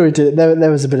 I'm sure we did.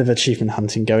 There was a bit of achievement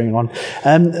hunting going on.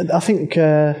 I think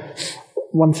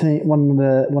one of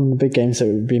the big games that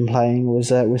we've been playing was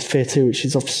Fear 2, which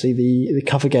is obviously the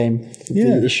cover game,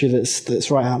 the issue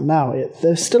that's right out now.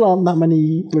 There still aren't that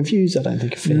many reviews, I don't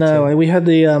think, of Fear 2. No, we had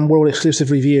the world exclusive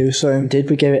review, so we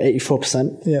gave it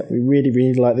 84%. Yeah, we really,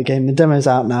 really like the game. The demo's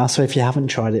out now, so if you haven't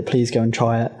tried it, please go and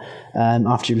try it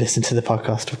after you listen to the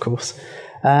podcast, of course.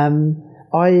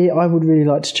 I would really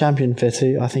like to champion Fear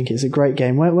 2. I think it's a great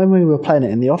game. When we were playing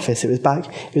it in the office, it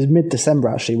was mid-December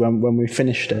actually when we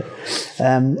finished it.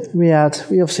 We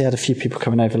obviously had a few people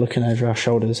coming over, looking over our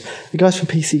shoulders. The guys from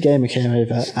PC Gamer came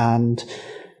over and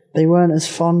they weren't as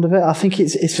fond of it. I think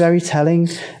it's very telling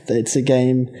that it's a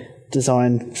game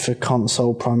designed for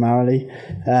console primarily.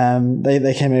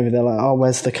 They came over, they're like, oh,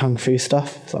 where's the Kung Fu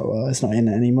stuff? It's like, well, it's not in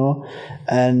it anymore.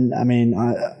 And I mean,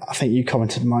 I think you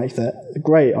commented, Mike, that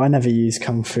great, I never used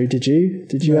Kung Fu. Did you?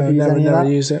 Did you ever use any of that?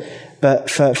 Never use it. But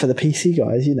for the PC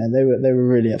guys, they were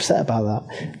really upset about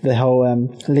that. The whole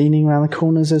leaning around the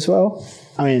corners as well.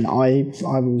 I mean, I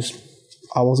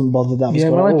wasn't bothered that much. Yeah,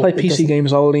 when I play PC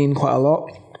games, I'll lean quite a lot.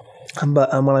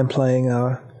 But when I'm playing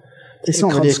it's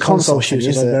not really a console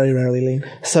shooters, I very rarely lean.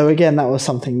 So again, that was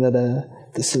something that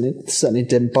certainly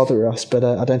didn't bother us, but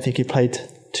I don't think it played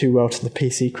too well to the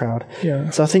PC crowd. Yeah.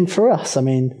 So I think for us, I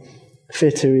mean,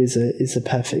 Fear 2 is a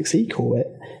perfect sequel. It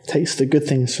takes the good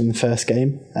things from the first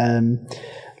game.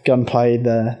 Gunplay,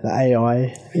 the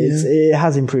AI, it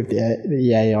has improved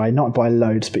the AI, not by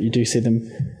loads, but you do see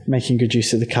them making good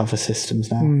use of the cover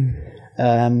systems now.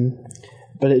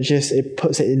 But it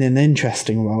puts it in an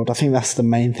interesting world. I think that's the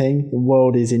main thing. The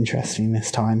world is interesting this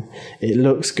time. It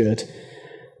looks good.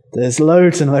 There's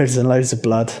loads and loads and loads of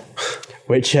blood,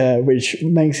 which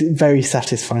makes it very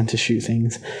satisfying to shoot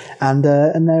things. And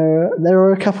there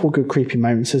are a couple of good creepy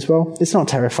moments as well. It's not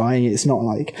terrifying. It's not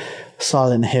like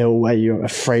Silent Hill where you're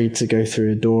afraid to go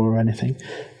through a door or anything.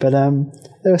 But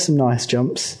there are some nice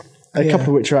jumps. A couple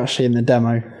of which are actually in the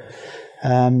demo.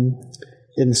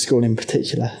 In the school in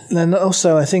particular. And then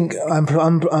also, I think I'm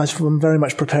very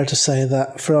much prepared to say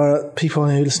that for our people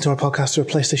who listen to our podcast who are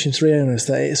PlayStation 3 owners,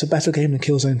 that it's a better game than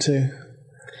Killzone 2.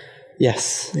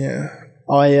 Yes. Yeah.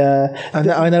 I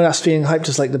know that's being hyped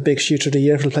as like the big shooter of the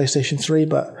year for the PlayStation 3,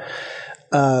 but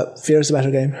Fear is a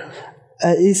better game.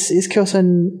 Is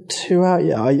Killzone 2 out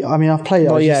yet? I mean, I've played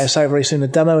it. Oh, yeah, it's out very soon. The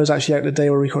demo is actually out the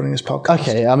day we're recording this podcast.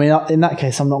 Okay, I mean, in that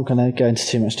case, I'm not going to go into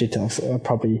too much detail. So I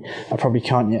probably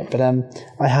can't yet. But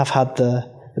I have had the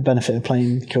benefit of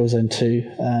playing Killzone 2.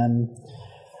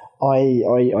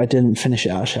 I didn't finish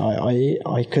it, actually.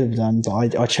 I could have done,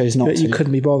 but I chose not to. You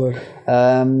couldn't be bothered.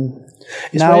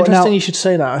 It's very interesting you should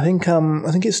say that. I think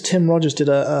it's Tim Rogers did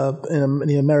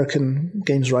the American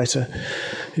games writer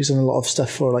who's done a lot of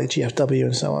stuff for like GFW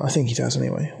and so on. I think he does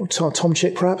anyway. Or Tom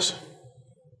Chick, perhaps?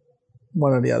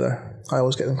 One or the other. I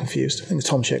always get them confused. I think it's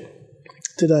Tom Chick.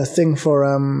 Did a thing for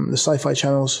the Sci-Fi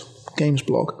Channel's games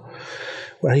blog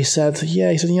where he said,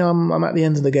 I'm at the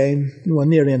end of the game. Well,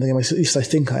 near the end of the game, at least I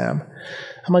think I am.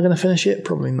 Am I going to finish it?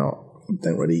 Probably not.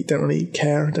 Don't really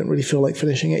care. Don't really feel like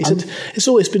finishing it. He said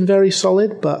it's been very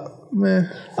solid, but meh.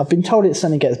 I've been told it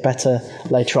certainly gets better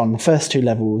later on. The first two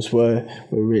levels were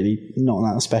really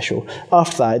not that special.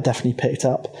 After that, it definitely picked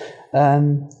up. I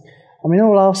mean,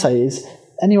 all I'll say is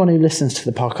anyone who listens to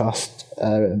the podcast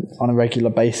on a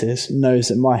regular basis knows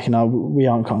that Mike and I, we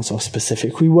aren't console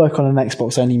specific. We work on an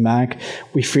Xbox only mag.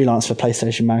 We freelance for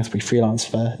PlayStation mags. We freelance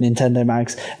for Nintendo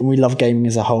mags, and we love gaming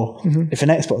as a whole. Mm-hmm. If an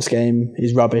Xbox game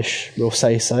is rubbish, we'll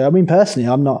say so. I mean, personally,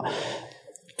 I'm not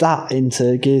that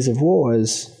into Gears of War. I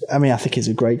think it's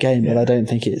a great game, but I don't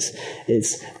think it's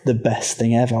the best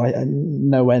thing ever.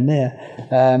 Nowhere near.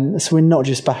 So we're not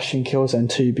just bashing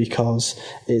Killzone 2 because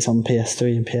it's on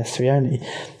PS3 and PS3 only.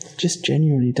 Just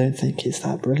genuinely don't think it's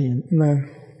that brilliant. No,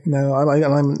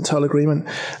 I'm in total agreement.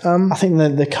 I think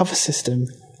the cover system,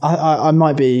 I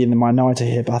might be in the minority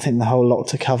here, but I think the whole lock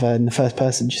to cover in the first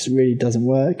person just really doesn't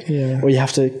work. Yeah. Or you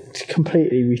have to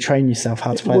completely retrain yourself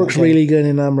how to play it. Works really good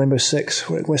in Rainbow Six,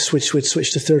 where it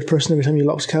switch to third person every time you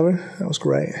lock to cover. That was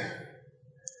great.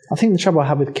 I think the trouble I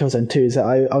had with Killzone 2 is that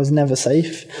I was never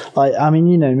safe. Like, I mean,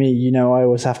 you know me, I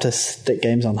always have to stick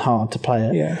games on hard to play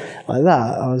it. Yeah. Like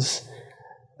that,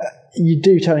 you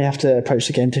do totally have to approach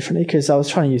the game differently, because I was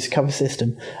trying to use the cover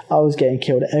system. I was getting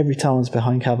killed every time I was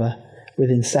behind cover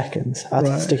within seconds. I had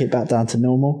to stick it back down to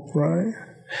normal. Right.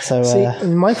 So, see,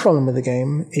 my problem with the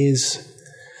game is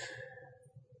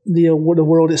the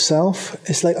world itself.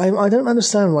 It's like I don't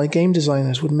understand why game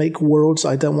designers would make worlds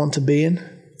I don't want to be in.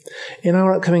 In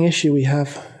our upcoming issue, we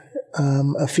have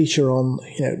a feature on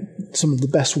some of the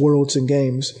best worlds in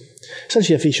games. It's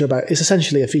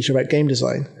essentially a feature about game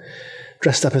design,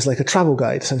 dressed up as like a travel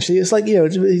guide. Essentially, it's like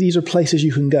these are places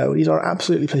you can go. These are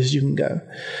absolutely places you can go.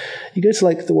 You go to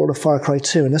like the world of Far Cry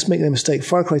 2, and let's make no mistake,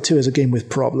 Far Cry 2 is a game with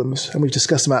problems, and we've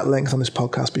discussed them at length on this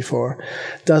podcast before.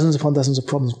 Dozens upon dozens of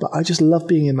problems, but I just love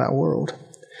being in that world.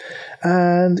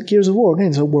 And Gears of War,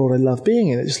 again, is a world I love being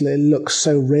in. It looks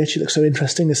so rich, it looks so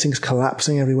interesting. There's things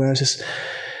collapsing everywhere.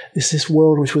 It's this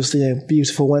world which was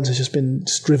beautiful once has just been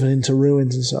driven into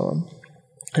ruins and so on.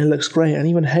 And it looks great. And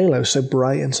even Halo, so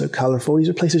bright and so colourful. These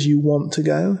are places you want to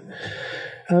go.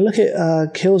 And I look at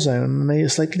Killzone, and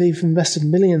it's like they've invested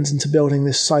millions into building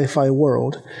this sci-fi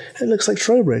world. It looks like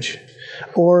Trowbridge,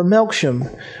 or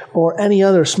Melksham, or any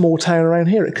other small town around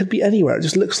here. It could be anywhere. It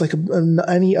just looks like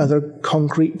any other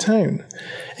concrete town.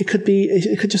 It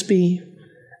could just be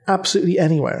absolutely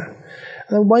anywhere.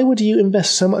 And why would you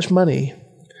invest so much money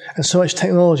and so much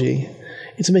technology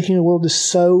into making a world that's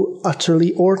so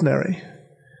utterly ordinary?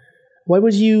 Why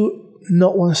would you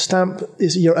not want to stamp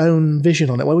your own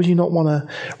vision on it? Why would you not want to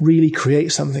really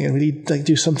create something and really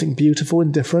do something beautiful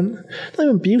and different? Not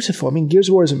even beautiful. I mean, Gears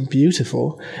of War isn't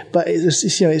beautiful, but it has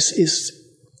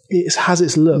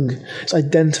its look. It's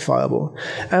identifiable,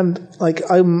 and like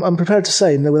I'm prepared to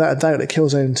say, without a doubt, that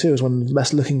Killzone 2 is one of the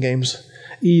best looking games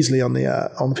easily on the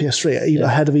PS3,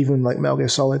 ahead of even like Metal Gear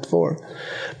Solid 4.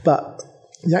 But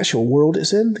the actual world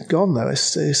it's in, gone now.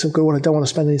 It's a good one I don't want to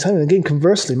spend any time in. Again,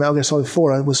 conversely, Metal Gear Solid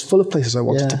 4 was full of places I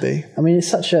wanted to be. I mean,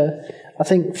 it's I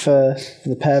think for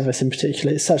the pair of us in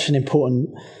particular, it's such an important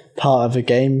part of the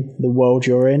game, the world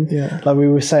you're in. Yeah. Like we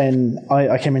were saying,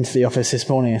 I came into the office this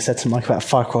morning and said to Mike about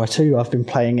Far Cry 2. I've been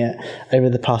playing it over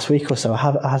the past week or so. I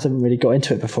haven't really got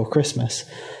into it before Christmas.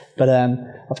 But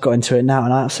I've got into it now,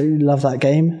 and I absolutely love that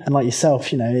game. And like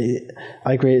yourself, I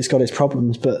agree it's got its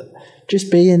problems, but just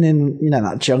being in,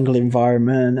 that jungle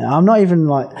environment. I'm not even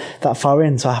like that far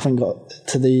in, so I haven't got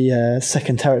to the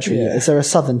second territory yet. Is there a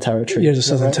southern territory? Yeah, there's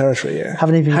a southern territory, yeah.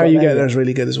 Haven't even How you get there is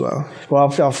really good as well.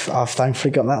 Well, I've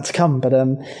thankfully got that to come, but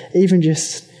even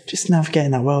just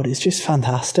navigating that world is just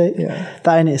fantastic. Yeah.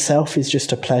 That in itself is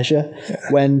just a pleasure.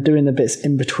 Yeah. When doing the bits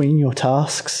in between your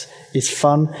tasks is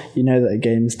fun, you know that the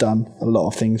game's done a lot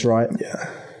of things right. Yeah.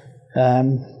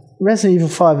 Resident Evil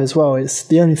 5 as well, it's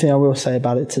the only thing I will say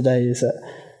about it today is that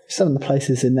some of the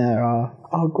places in there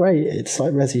are great. It's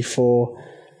like Resi 4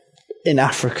 in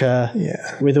Africa,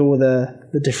 with all the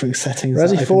different settings.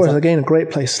 Resi 4 is again a great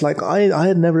place. Like I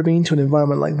had never been to an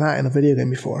environment like that in a video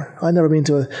game before. I've been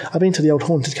to the old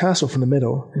haunted castle from the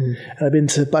middle, and I've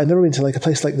never been to like a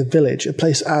place like the village, a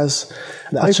place as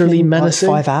utterly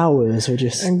menacing. Like 5 hours or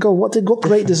just and God, what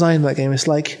great design in that game. It's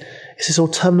like it's this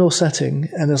autumnal setting,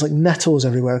 and there's like nettles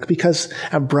everywhere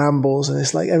and brambles, and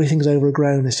it's like everything's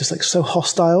overgrown. It's just like so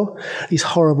hostile. These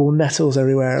horrible nettles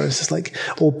everywhere. It's just like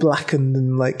all blackened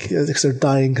and like they're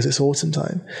dying because it's autumn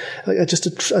time. Like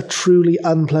just a truly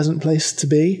unpleasant place to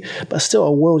be, but still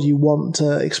a world you want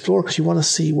to explore because you want to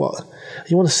see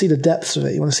the depths of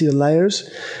it. You want to see the layers,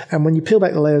 and when you peel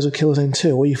back the layers of Killzone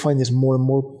 2, all you find is more and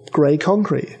more grey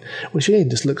concrete, which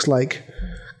again just looks like.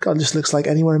 God, it just looks like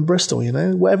anywhere in Bristol,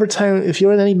 Whatever town, if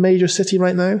you're in any major city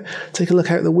right now, take a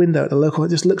look out the window at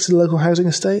just look to the local housing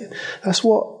estate. That's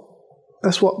what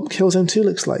Killzone 2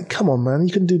 looks like. Come on, man,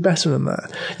 you can do better than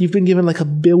that. You've been given like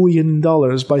 $1 billion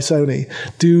by Sony.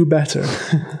 Do better.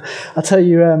 I'll tell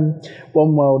you,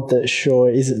 one world that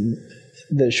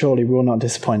surely will not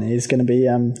disappoint is going to be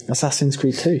Assassin's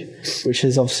Creed 2, which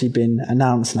has obviously been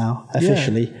announced now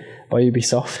officially. Yeah. By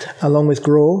Ubisoft, along with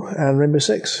Grawl and Rainbow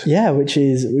Six. Yeah, which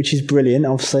is brilliant.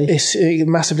 Obviously, it's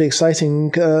massively exciting.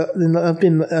 Because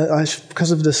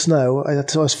of the snow, I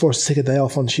was forced to take a day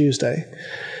off on Tuesday.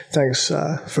 Thanks,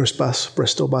 First Bus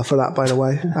Bristol, for that. By the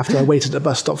way, after I waited at the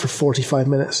bus stop for 45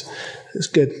 minutes, it's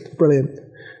good, brilliant,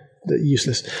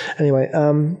 useless. Anyway,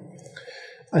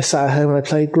 I sat at home and I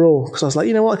played Grawl because I was like,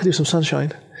 you know what, I could do some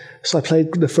Sunshine. So I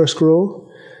played the first Grawl.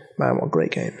 Man, what a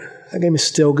great game! That game is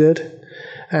still good.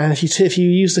 And if you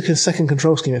use the second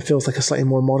control scheme, it feels like a slightly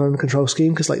more modern control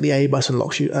scheme because like the A button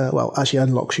locks you, actually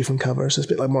unlocks you from cover. So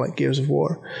it's a bit more like Gears of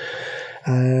War.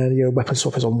 And your weapon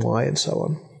swap is on Y and so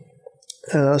on.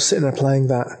 And I was sitting there playing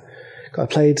that. I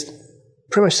played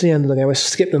pretty much to the end of the game. I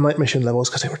skipped the night mission levels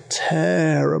because they were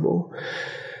terrible.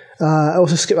 I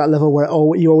also skip that level where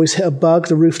you always hit a bug,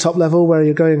 the rooftop level, where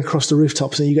you're going across the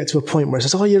rooftops and you get to a point where it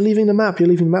says, oh, you're leaving the map, but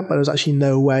there's actually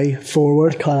no way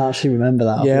forward. I can't actually remember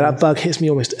that. Yeah, that bug hits me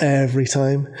almost every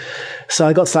time. So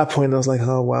I got to that point and I was like,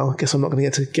 oh, well, I guess I'm not going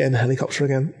to get in a helicopter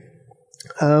again.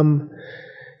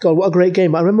 God, what a great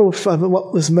game. I remember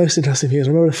what was most interesting for me is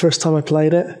I remember the first time I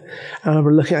played it, and I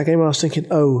remember looking at a game and I was thinking,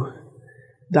 oh,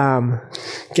 damn,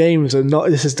 games are not,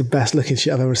 this is the best looking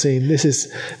shit I've ever seen. This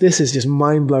is just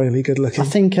mind-blowingly good looking. I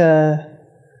think,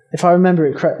 if I remember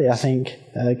it correctly, I think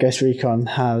Ghost Recon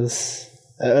has,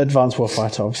 Advanced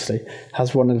Warfighter obviously,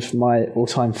 has one of my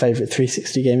all-time favourite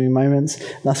 360 gaming moments.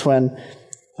 And that's when,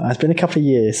 it's been a couple of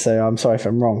years, so I'm sorry if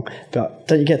I'm wrong, but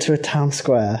don't you get to a town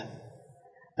square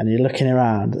and you're looking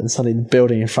around and suddenly the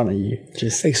building in front of you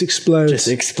just explodes.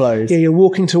 Yeah, you're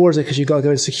walking towards it because you've got to go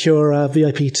and secure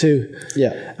VIP 2.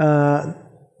 Yeah.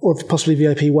 Or possibly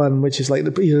VIP 1, which is like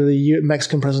either the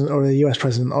Mexican president or the US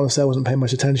president. Honestly, I wasn't paying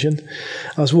much attention.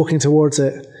 I was walking towards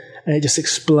it and it just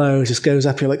explodes, just goes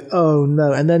up. You're like, oh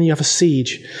no. And then you have a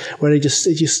siege where they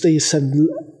send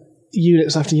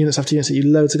units after units after units at you,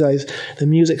 loads of guys. The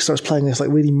music starts playing this like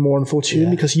really mournful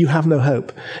tune because you have no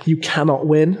hope. You cannot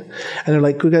win. And they're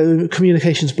like,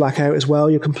 communications blackout as well.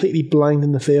 You're completely blind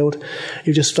in the field.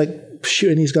 You're just like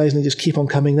shooting these guys and they just keep on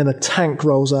coming. Then a tank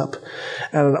rolls up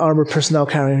and an armored personnel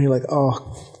carrier and you're like,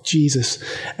 oh, Jesus.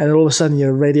 And then all of a sudden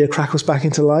your radio crackles back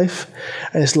into life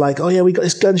and it's like, oh yeah, we got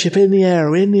this gunship in the air,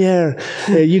 we're in the air.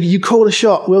 You call a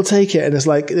shot, we'll take it. And it's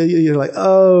like, you're like,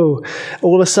 oh,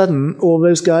 all of a sudden all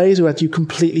those guys who had you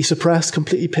completely suppressed,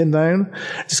 completely pinned down,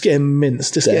 just getting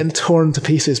minced, just getting torn to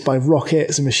pieces by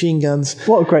rockets and machine guns.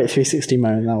 What a great 360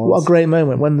 moment that was. What a great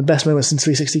moment, one of the best moments in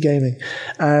 360 gaming.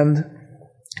 And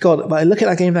God, but I look at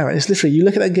that game now, and it's literally, you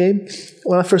look at that game,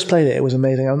 when I first played it, it was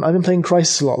amazing. I've been playing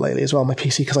Crysis a lot lately as well on my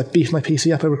PC, because I beefed my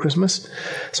PC up over Christmas.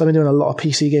 So I've been doing a lot of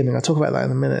PC gaming. I'll talk about that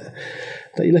in a minute.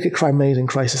 But you look at how amazing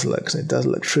Crysis looks, and it does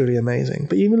look truly amazing.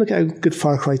 But you even look at how good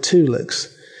Far Cry 2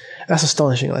 looks. That's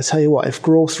astonishing. And I tell you what, if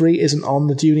Grawl 3 isn't on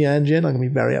the Dunia engine, I'm going to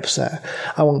be very upset.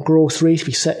 I want Grawl 3 to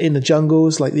be set in the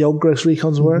jungles like the old Ghost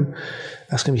Recons were.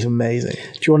 That's going to be amazing.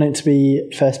 Do you want it to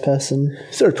be first person?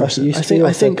 Third person. I think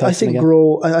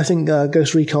Grawl, I think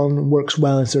Ghost Recon works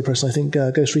well in third person. I think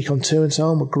Ghost Recon 2 and so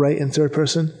on were great in third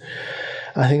person.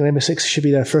 I think Rainbow Six should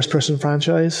be their first person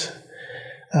franchise.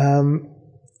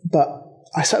 But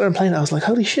I sat there and playing it, I was like,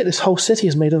 holy shit, this whole city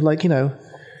is made of like,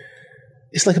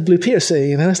 it's like a Blue Peter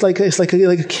city, It's like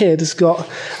a kid has got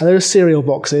a load of cereal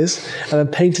boxes and then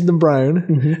painted them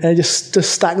brown and just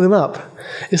stack them up.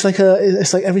 It's like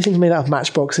everything's made out of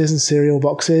matchboxes and cereal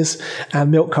boxes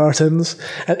and milk cartons,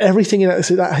 and everything in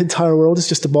that entire world is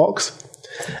just a box.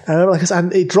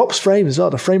 And it drops frames as well.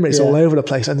 The frame rate's all over the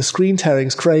place, and the screen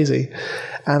tearing's crazy.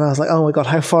 And I was like, oh my god,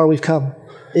 how far we've come!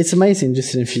 It's amazing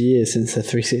just in a few years since the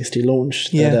 360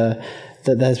 launched that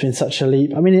there's been such a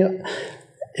leap. I mean,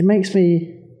 it makes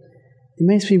me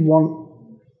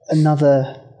want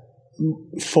another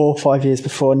 4 or 5 years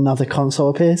before another console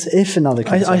appears, if another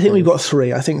console I think we've got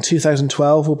 3. I think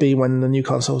 2012 will be when the new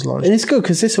console's launched. And it's good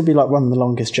because this will be like one of the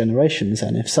longest generations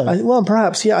then, if so. Well,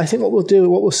 perhaps, yeah. I think what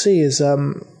we'll see is,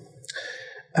 and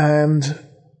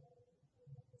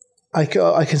I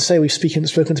can say we've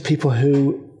spoken to people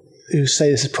who say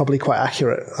this is probably quite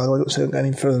accurate. I won't say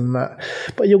any further than that.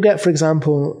 But you'll get, for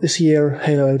example, this year,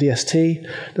 Halo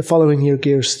ODST, the following year,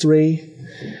 Gears 3,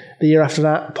 the year after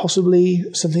that, possibly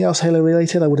something else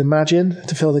Halo-related, I would imagine,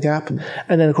 to fill the gap. And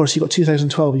then, of course, you've got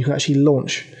 2012, you can actually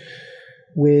launch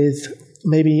with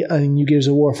maybe a new Gears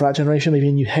of War for that generation, maybe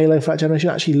a new Halo for that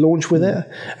generation, actually launch with it,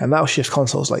 and that'll shift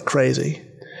consoles like crazy.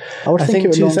 I would think it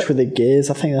would launch with the Gears.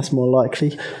 I think that's more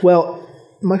likely. Well,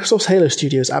 Microsoft's Halo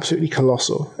studio is absolutely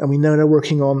colossal, and we know they're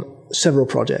working on several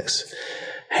projects.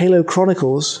 Halo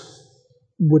Chronicles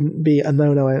wouldn't be a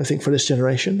no-no, I don't think, for this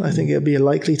generation. I think it would be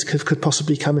likely could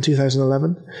possibly come in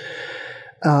 2011.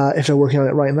 If they're working on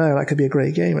it right now, that could be a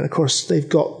great game. And of course, they've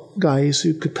got guys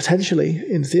who could potentially,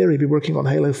 in theory, be working on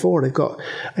Halo 4. They've got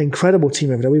an incredible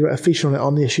team over there. We wrote a feature on it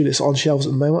on the issue that's on shelves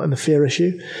at the moment, in the Fear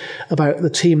issue, about the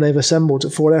team they've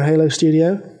assembled for their Halo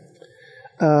studio.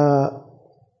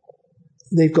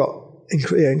 They've got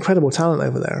incredible talent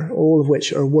over there, all of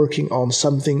which are working on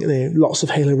something, lots of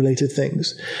Halo-related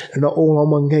things. They're not all on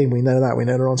one game, we know that. We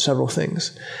know they're on several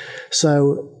things.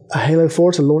 So a Halo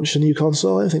 4 to launch a new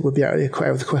console, I think would be out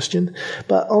of the question.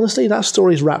 But honestly, that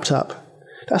story's wrapped up.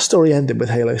 That story ended with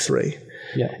Halo 3.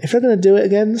 Yeah. If they're going to do it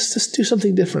again, let's just do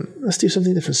something different. Let's do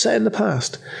something different. Set in the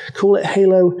past. Call it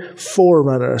Halo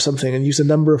Forerunner or something and use the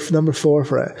number 4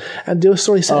 for it. And do a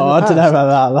story set in the I past. don't know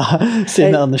about that.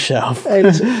 Seeing that on the shelf. Hey,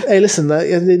 listen,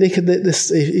 they could,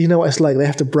 you know what it's like. They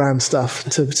have to brand stuff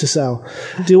to sell.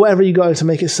 Do whatever you got to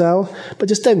make it sell, but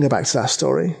just don't go back to that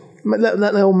story. Let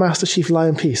the old Master Chief lie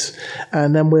in peace,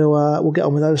 and then we'll get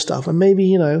on with other stuff. And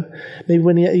maybe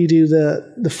when you do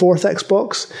the fourth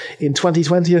Xbox in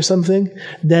 2020 or something,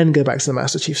 then go back to the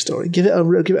Master Chief story. Give it a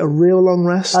real long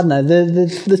rest. I don't know,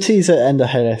 the teaser end of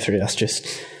Halo 3. That's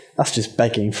just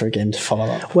begging for a game to follow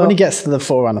up. When he gets to the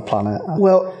Forerunner planet.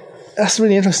 Well, that's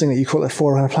really interesting that you call it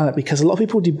Forerunner planet, because a lot of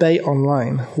people debate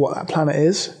online what that planet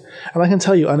is. And I can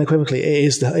tell you unequivocally, it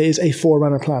is a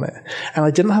Forerunner planet. And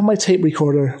I didn't have my tape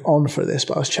recorder on for this,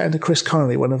 but I was chatting to Chris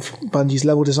Connolly, one of Bungie's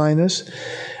level designers,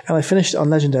 and I finished it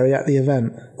on Legendary at the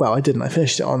event. Well, I didn't. I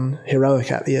finished it on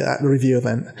Heroic at the review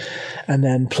event, and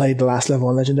then played the last level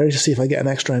on Legendary to see if I get an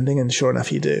extra ending, and sure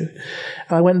enough, you do.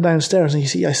 And I went downstairs, and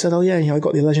I said, "Oh yeah, I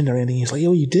got the Legendary ending." He's like,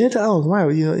 "Oh, you did? Oh wow,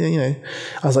 you know."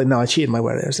 I was like, "No, I cheated my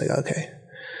way there." I was like, "Okay."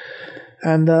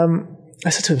 And I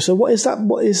said to him, "So what's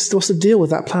the deal with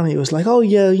that planet?" He was like, "Oh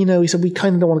yeah, he said, we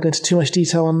kind of don't want to go into too much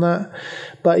detail on that,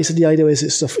 but he said the idea is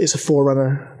it's a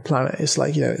Forerunner planet. It's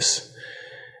like,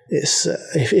 it's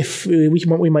if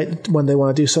we might one day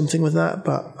want to do something with that,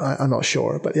 but I'm not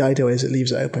sure. But the idea is it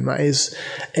leaves it open. That is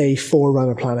a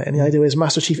Forerunner planet, and the idea is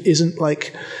Master Chief isn't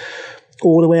like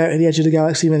all the way out at the edge of the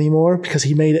galaxy anymore, because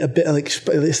he made it a bit like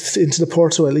into the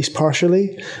portal, at least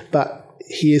partially, but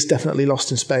he is definitely lost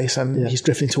in space, and he's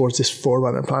drifting towards this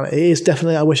Forerunner planet. It is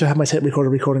definitely, I wish I had my tape recorder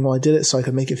recording while I did it so I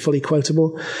could make it fully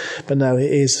quotable, but no,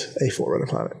 it is a Forerunner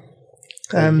planet.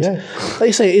 And like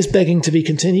you say, it is begging to be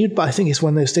continued, but I think it's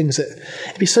one of those things that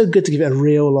it'd be so good to give it a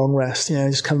real long rest,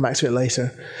 just come back to it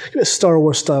later. Give it a Star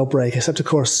Wars style break, except of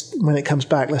course, when it comes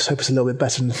back, let's hope it's a little bit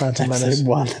better than The Phantom Menace. Episode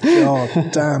 1.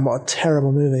 God damn, what a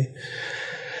terrible movie.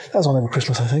 That was on over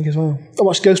Christmas, I think, as well. I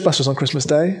watched Ghostbusters on Christmas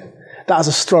Day. That was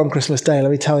a strong Christmas day, let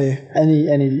me tell you.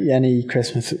 Any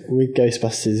Christmas with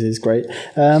Ghostbusters is great.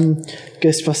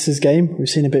 Ghostbusters game, we've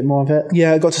seen a bit more of it.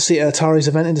 Yeah, I got to see it at Atari's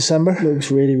event in December.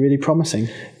 Looks really, really promising.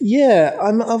 Yeah,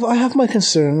 I have my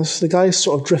concerns. The guys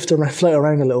sort of float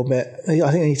around a little bit. I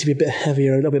think they need to be a bit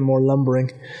heavier, a little bit more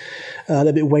lumbering, a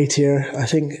little bit weightier. I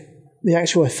think the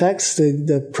actual effects,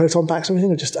 the proton packs and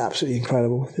everything are just absolutely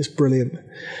incredible. It's brilliant.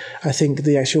 I think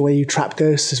the actual way you trap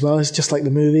ghosts as well is just like the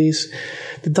movies.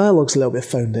 The dialogue's a little bit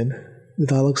phoned in. The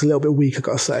dialogue's a little bit weak, I've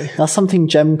got to say. That's something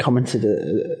Jem commented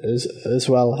as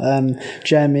well.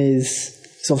 Jem is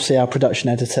obviously our production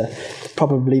editor,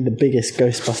 probably the biggest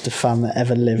Ghostbusters fan that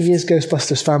ever lived. He is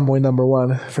Ghostbusters fanboy number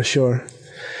one, for sure.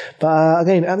 But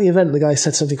again, at the event, the guy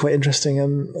said something quite interesting,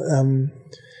 and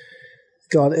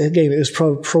God, again, it was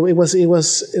probably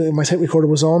my tape recorder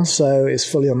was on, so it's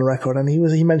fully on the record. And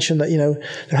he mentioned that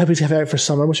they're hoping to have it out for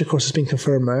summer, which of course has been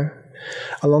confirmed now,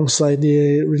 alongside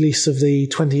the release of the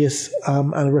 20th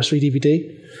anniversary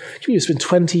DVD. It's been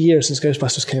 20 years since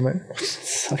Ghostbusters came out.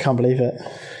 I can't believe it.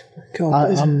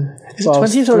 God, is it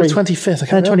 20th or 25th? I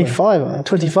can't remember. 25.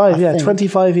 25, yeah,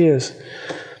 25 years.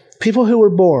 People who were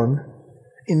born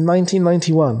in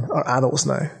 1991 are adults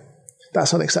now.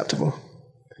 That's unacceptable.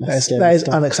 That is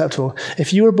unacceptable.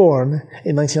 If you were born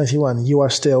in 1991, you are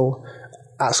still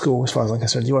at school, as far as I'm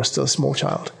concerned. You are still a small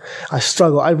child.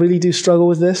 I really do struggle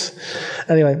with this.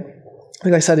 Anyway,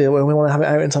 like I said, we want to have it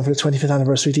out in time for the 25th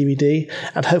anniversary DVD,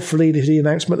 and hopefully the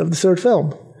announcement of the third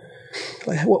film.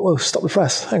 Like, whoa, stop the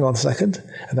press. Hang on a second.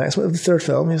 Announcement of the third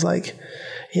film is like,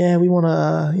 yeah, we want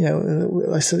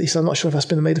to, he said, I'm not sure if that's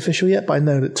been made official yet, but I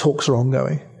know that talks are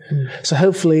ongoing. So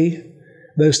hopefully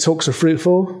those talks are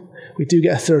fruitful. We do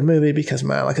get a third movie, because,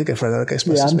 man, I could go for another Ghostbusters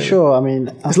movie. Yeah, I'm sure. I mean,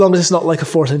 as long as it's not like a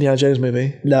fourth Indiana Jones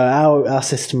movie. No, our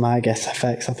system, I guess,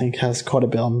 FX, I think, has quite a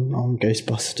bit on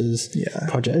Ghostbusters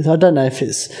project. I don't know if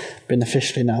it's been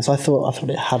officially announced. I thought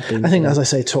it had been. I think, as I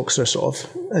say, talks are sort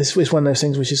of, it's one of those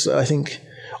things which is, I think,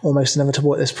 almost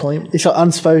inevitable at this point. It's like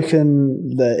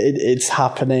unspoken that it's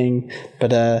happening,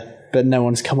 but no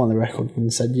one's come on the record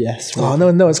and said yes. Oh,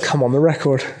 no one's come on the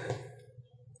record.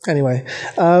 Anyway,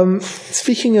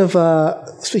 speaking of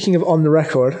on the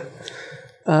record,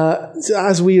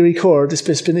 as we record,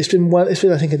 it's been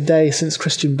I think a day since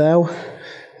Christian Bale,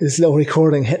 his little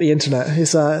recording hit the internet.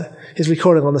 His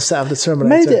recording on the set of the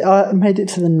Terminator made it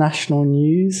to the national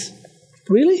news.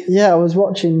 Really? Yeah, I was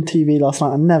watching TV last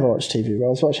night. I never watch TV, but I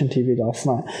was watching TV last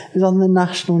night. It was on the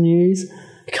national news.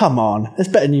 Come on, there's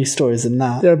better news stories than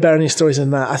that. There are better news stories than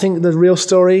that. I think the real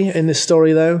story in this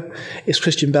story, though, is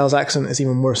Christian Bale's accent is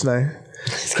even worse now.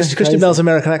 Christian Bale's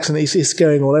American accent is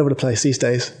going all over the place these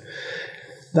days.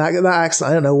 That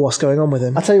accent, I don't know what's going on with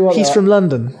him. I'll tell you what, he's from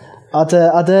London.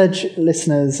 I'd urge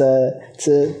listeners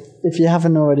to, if you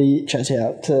haven't already checked it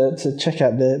out, to check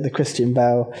out the Christian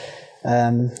Bale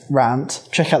rant.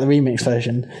 Check out the remix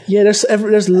version. Yeah, there's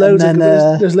loads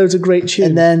there's loads of great tunes.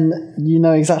 And then you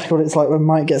know exactly what it's like when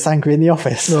Mike gets angry in the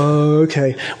office. Oh,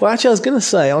 okay. Well, actually, I was going to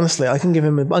say, honestly, I'm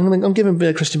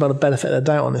giving Christian Bale the benefit of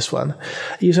the doubt on this one.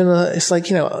 It's like,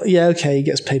 yeah, okay, he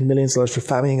gets paid millions of dollars for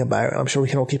famming about. I'm sure we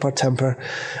can all keep our temper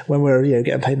when we're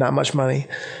getting paid that much money.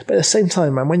 But at the same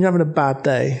time, man, when you're having a bad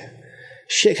day,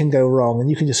 shit can go wrong and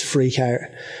you can just freak out.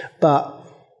 But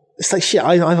it's like shit.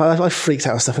 I freaked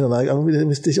out and stuff.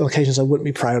 These occasions I wouldn't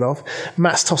be proud of.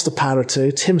 Matt's tossed a pad or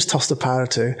two. Tim's tossed a pad or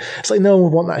two. It's like no one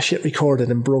would want that shit recorded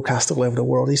and broadcast all over the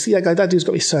world. You see, that dude's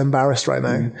got to be so embarrassed right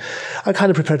now. I'm kind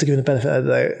of prepared to give him the benefit of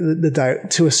the doubt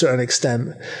to a certain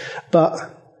extent.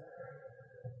 But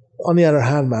on the other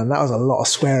hand, man, that was a lot of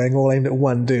swearing all aimed at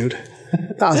one dude.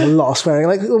 That was a lot of swearing.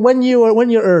 Like when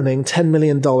you're earning $10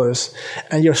 million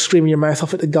and you're screaming your mouth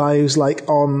off at the guy who's like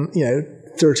on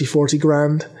 30, 40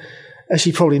 grand.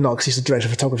 Actually, probably not because he's the director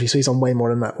of photography, so he's on way more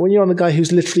than that. When you're on a guy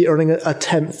who's literally earning a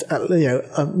tenth,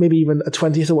 maybe even a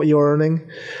 20th of what you're earning,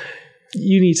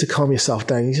 you need to calm yourself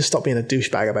down. You need to stop being a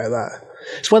douchebag about that.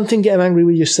 It's one thing getting angry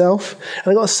with yourself, and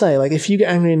I got to say, like, if you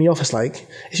get angry in the office, like,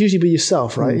 it's usually with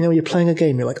yourself, right? When you're playing a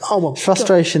game, you're like, oh, well...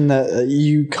 Frustration that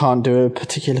you can't do a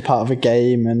particular part of a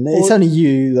game, and it's only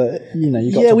you that, you got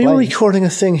to blame. Yeah, we were recording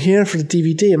a thing here for the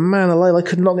DVD, and man alive, I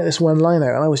could not get this one line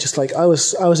out, and I was just like, I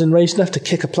was enraged enough to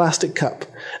kick a plastic cup.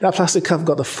 That plastic cup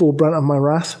got the full brunt of my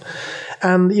wrath.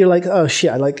 And you're like, oh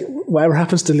shit, whatever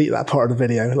happens, delete that part of the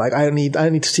video. Like, I don't need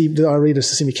to see our readers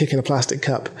to see me kicking a plastic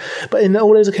cup. But in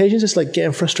all those occasions, it's like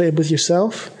getting frustrated with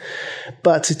yourself.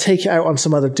 But to take it out on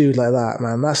some other dude like that,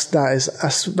 man,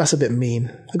 that's a bit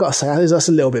mean. I gotta say, that's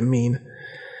a little bit mean.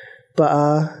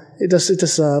 But, it does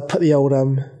put the old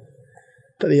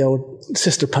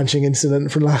sister punching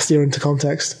incident from last year into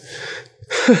context.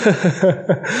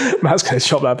 Matt's going to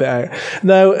chop that bit out.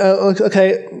 No,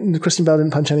 okay, Christian Bale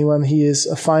didn't punch anyone. He is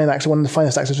a fine actor, one of the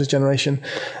finest actors of his generation.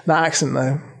 That accent,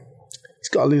 though, he's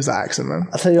got to lose that accent, man.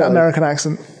 I'll tell you that what, American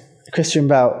accent. Christian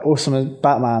Bale, awesome as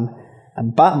Batman,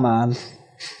 and Batman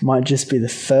might just be the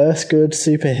first good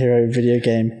superhero video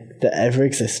game that ever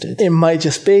existed. It might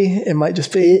just be.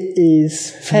 It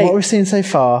is, from what we've seen so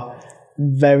far,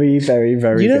 very, very,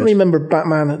 very You don't good. Remember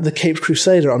Batman the Caped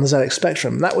Crusader on the ZX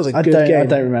Spectrum? That was a good game. I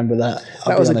don't remember that.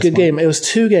 That was a good game. It was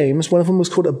 2 games. One of them was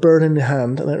called A Bird in the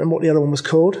Hand. I don't remember what the other one was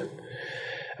called.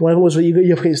 One of them was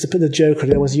you're up against the Joker.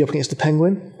 The other was you're up against the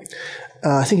Penguin.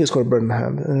 I think it was called A Bird in the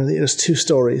Hand. And it was 2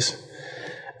 stories.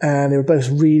 And they were both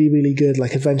really, really good,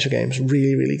 like adventure games.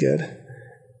 Really, really good.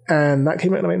 And that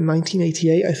came out in about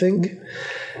 1988, I think.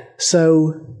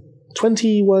 So,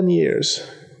 21 years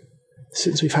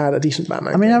since we've had a decent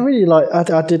Batman game. I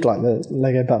did like the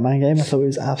Lego Batman game. I thought it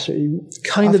was absolutely...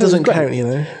 Kind of doesn't count,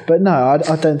 But no,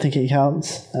 I don't think it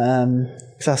counts.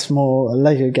 Because that's more a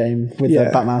Lego game with the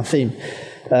Batman theme.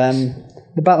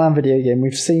 The Batman video game,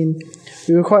 we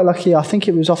were quite lucky. I think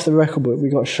it was off the record, but we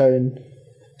got shown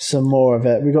some more of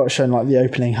it. We got shown like the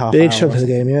opening half Big hour. chunk of the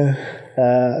game,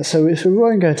 yeah. So we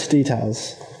won't go into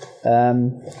details.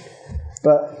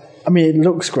 But, I mean, it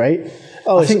looks great.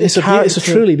 Oh, it's a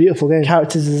truly beautiful game.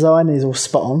 Character design is all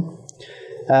spot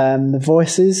on. The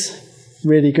voices,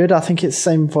 really good. I think it's the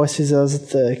same voices as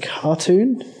the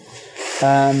cartoon.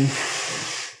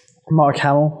 Mark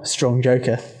Hamill, strong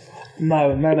Joker.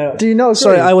 No. Do you not agree?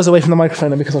 Sorry, I was away from the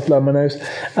microphone because I've blown my nose.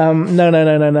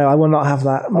 No. I will not have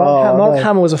that. Mark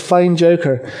Hamill was a fine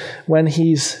Joker when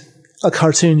he's a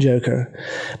cartoon Joker.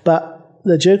 But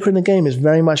the Joker in the game is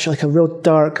very much like a real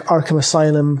dark Arkham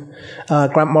Asylum,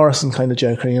 Grant Morrison kind of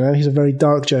Joker, He's a very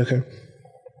dark Joker.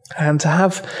 And to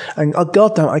have,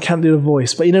 goddamn, I can't do the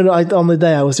voice, but on the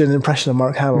day I was doing an impression of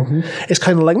Mark Hamill. Mm-hmm. It's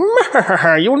kind of like,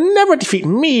 you'll never defeat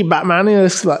me, Batman.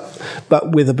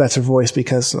 But with a better voice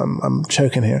because I'm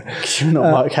choking here. You're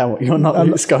not Mark Hamill. You're not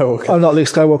Luke Skywalker. I'm not Luke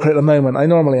Skywalker at the moment. I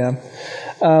normally am.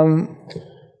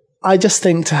 I just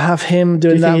think to have him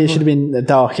doing that... it should have been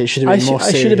dark? It should have been more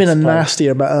serious. I should have been a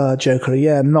nastier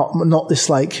Joker, not this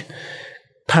like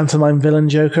pantomime villain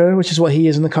Joker, which is what he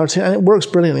is in the cartoon, and it works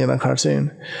brilliantly in that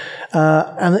cartoon.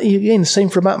 And again, same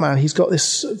for Batman. He's got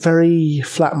this very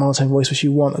flat monotone voice, which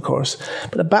you want, of course.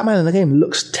 But the Batman in the game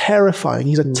looks terrifying.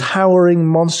 He's a towering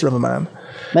monster of a man.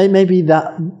 Maybe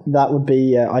that would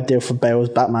be ideal for Bale's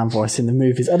Batman voice in the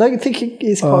movies. I don't think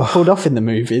it's quite pulled off in the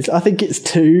movies. I think it's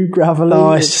too gravelly.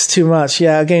 Oh, it's just too much.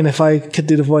 Yeah, again, if I could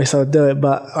do the voice, I would do it,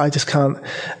 but I just can't.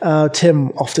 Tim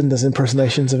often does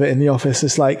impersonations of it in the office.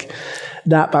 It's like,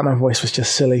 that Batman voice was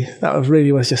just silly. That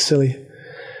was just silly.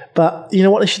 But you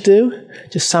know what they should do?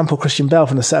 Just sample Christian Bale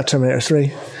from the set of Terminator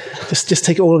 3. Just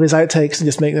take all of his outtakes and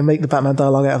just make the Batman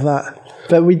dialogue out of that.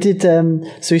 But we did,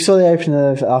 so we saw the opening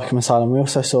of Arkham Asylum. We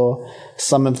also saw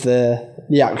some of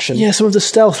the action. Yeah, some of the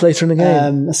stealth later in the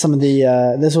game. Some of the,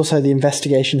 there's also the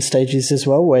investigation stages as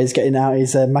well, where he's getting out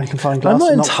his magnifying glass. I'm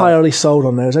not entirely sold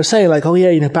on those. They're saying like, oh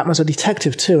yeah, Batman's a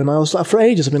detective too. And I was like, for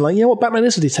ages I've been like, you know what, Batman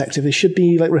is a detective. It should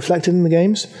be like reflected in the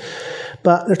games.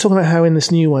 But they're talking about how in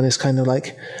this new one it's kind of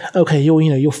like, okay,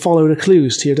 you'll follow the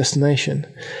clues to your destination.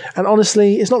 And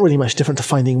honestly, it's not really much different to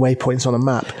finding waypoints on a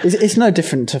map. It's no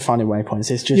different to finding waypoints.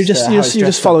 It's just you're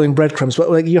just following breadcrumbs, but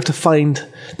like you have to find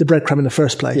the breadcrumb in the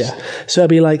first place. Yeah. So it'll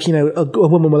be like, a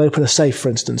woman will open a safe, for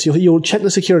instance. You'll check the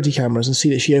security cameras and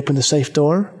see that she opened the safe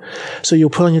door. So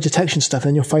you'll put on your detection stuff and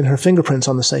then you'll find her fingerprints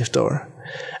on the safe door.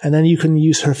 And then you can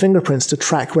use her fingerprints to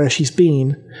track where she's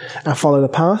been and follow the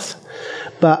path.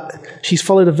 But she's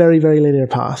followed a very, very linear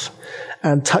path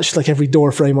and touched like every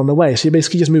door frame on the way. So you're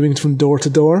basically just moving from door to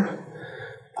door.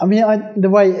 I mean, the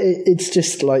way it's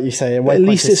just like you say. At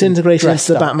least it's integrated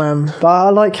into the Batman. But I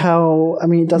like how, I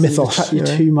mean, it doesn't distract you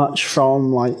know? too much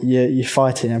from like your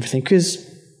fighting and everything, because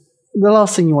the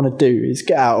last thing you want to do is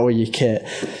get out all your kit,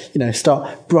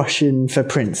 start brushing for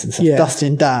prints and stuff,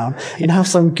 dusting down, and have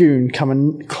some goon come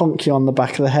and clonk you on the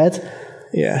back of the head.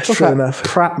 Yeah, true enough.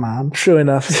 Crap, man. True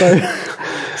enough.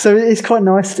 So it's quite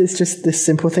nice. It's just this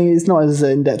simple thing. It's not as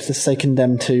in depth as say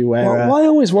Condemned 2, where what I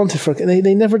always wanted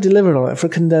they never delivered on it for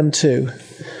Condemned 2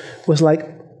 was like,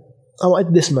 I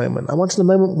wanted this moment. I wanted the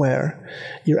moment where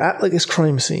you're at like this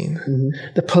crime scene.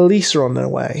 Mm-hmm. The police are on their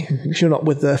way. Because you're not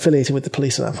affiliated with the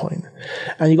police at that point.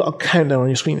 And you've got a countdown on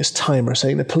your screen, this timer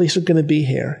saying the police are going to be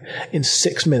here in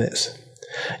 6 minutes.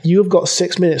 You have got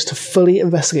 6 minutes to fully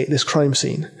investigate this crime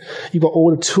scene. You've got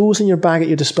all the tools in your bag at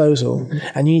your disposal,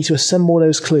 and you need to assemble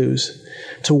those clues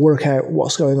to work out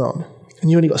what's going on. And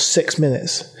you only got 6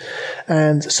 minutes.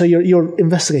 And so you're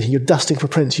investigating, you're dusting for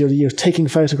prints, you're taking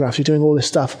photographs, you're doing all this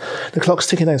stuff. The clock's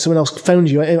ticking down. Someone else phoned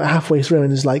you halfway through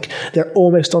and is like, they're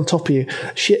almost on top of you.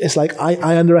 Shit, it's like,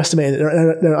 I underestimated it.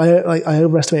 I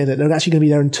overestimated it. They're actually going to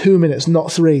be there in 2 minutes,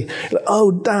 not 3. You're like,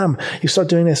 oh, damn. You start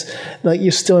doing this. Like,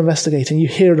 you're still investigating. You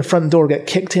hear the front door get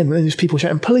kicked in, and there's people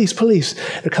shouting, police, police.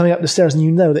 They're coming up the stairs, and you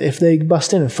know that if they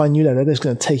bust in and find you there, they're just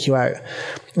going to take you out.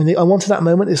 And I wanted that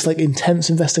moment, this like intense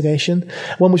investigation,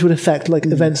 one which would affect like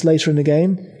events later in the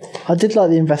game. I did like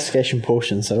the investigation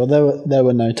portion, so although there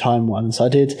were no time ones, I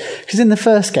did, because in the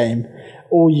first game,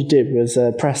 all you did was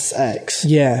press X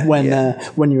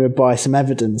when you would buy some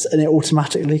evidence, and it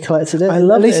automatically collected it. I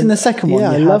loved At least in the second one.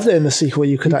 Yeah, I loved it in the sequel.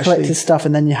 You collected stuff,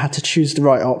 and then you had to choose the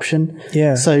right option.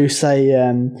 Yeah. So say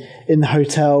in the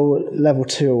hotel level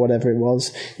 2 or whatever it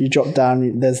was, you drop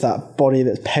down. There's that body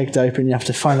that's pegged open. You have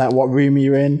to find out what room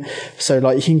you're in. So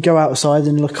like you can go outside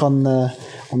and look on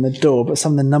the door, but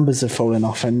some of the numbers have fallen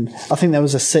off, and I think there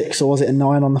was a 6 or was it a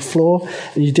 9 on the floor,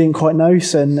 and you didn't quite know.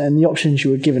 So and the options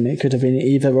you were given, it could have been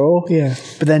either or. Yeah.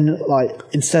 But then, like,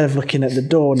 instead of looking at the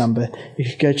door number, you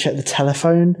could go check the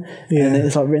telephone, and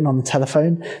it's like written on the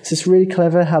telephone. So it's really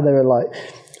clever how there are like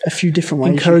a few different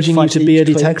ways encouraging you to be a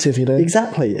detective.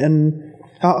 Exactly, and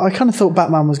I kind of thought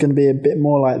Batman was going to be a bit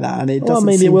more like that, and it doesn't. Well,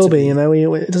 maybe it will be.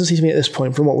 It doesn't seem to be at this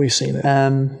point from what we've seen.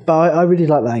 But I really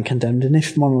like that in Condemned, and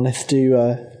if Monolith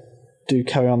do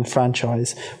carry on the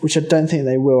franchise, which I don't think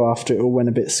they will after it all went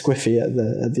a bit squiffy at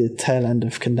the tail end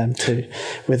of Condemned 2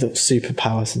 with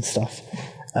superpowers and stuff.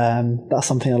 That's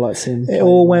something I like seeing. It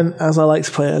all went as I like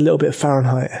to play it, a little bit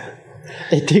Fahrenheit.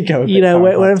 It did go a bit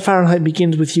Fahrenheit. Where Fahrenheit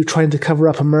begins with you trying to cover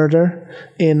up a murder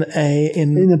in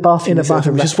a bathroom,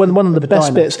 which is one of the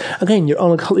best bits. Again, you're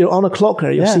on a clock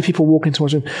there. You'll see people walking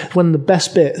towards you. One of the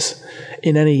best bits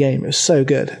in any game. It was so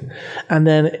good. And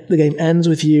then the game ends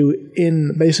with you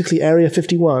in basically Area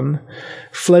 51,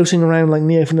 floating around like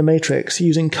Neo from the Matrix,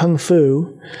 using kung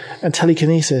fu and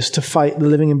telekinesis to fight the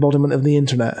living embodiment of the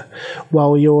internet,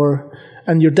 while you're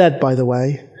dead, by the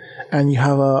way, and you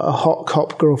have a hot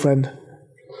cop girlfriend.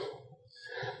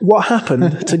 What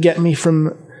happened to get me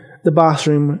from the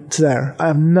bathroom to there? I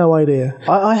have no idea.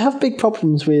 I have big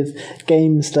problems with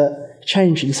games that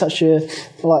change in such a,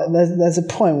 like, there's a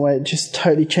point where it just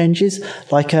totally changes,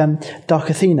 like Dark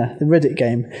Athena, the Riddick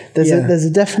game. There's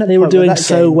a definite they were doing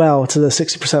so well to the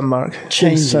 60% mark,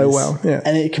 changes so well,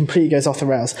 and it completely goes off the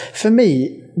rails. For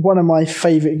me, one of my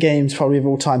favourite games probably of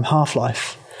all time,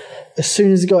 Half-Life. As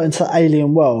soon as it got into the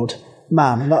alien world,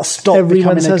 man, that stopped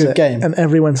becoming a good game. And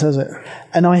everyone says it.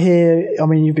 And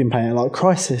you've been playing it like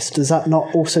Crysis. Does that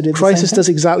not also do the same thing? Crysis does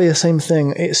exactly the same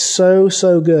thing. It's so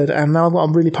good. And now I've got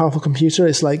a really powerful computer.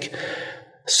 It's like,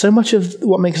 so much of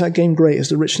what makes that game great is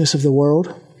the richness of the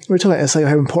world. we're talking about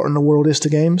how important the world is to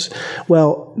games.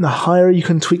 Well, the higher you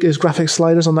can tweak those graphics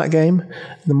sliders on that game,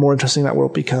 the more interesting that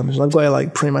world becomes. And I've got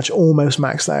it pretty much almost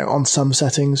maxed out on some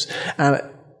settings, and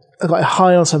I've got it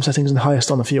high on some settings and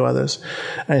highest on a few others,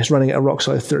 and it's running at a rock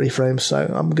solid 30 frames. So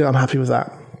I'm happy with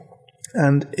that,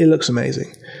 and it looks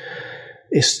amazing.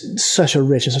 It's such a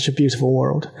rich and such a beautiful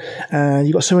world, and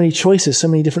you've got so many choices, so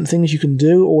many different things you can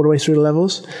do all the way through the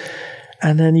levels,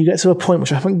 and then you get to a point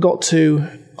which I haven't got to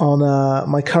on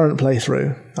my current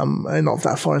playthrough. I'm not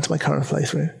that far into my current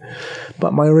playthrough,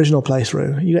 but my original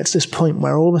playthrough, you get to this point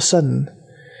where all of a sudden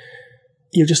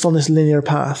you're just on this linear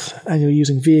path and you're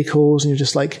using vehicles and you're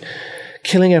just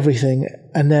killing everything,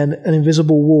 and then an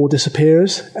invisible wall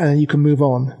disappears and then you can move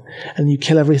on, and you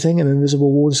kill everything and an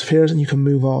invisible wall disappears and you can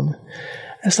move on.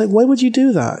 It's why would you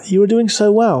do that? You were doing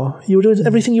so well.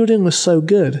 Everything you were doing was so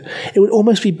good. It would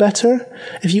almost be better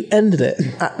if you ended it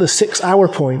at the 6-hour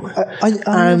point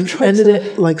and ended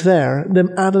it there,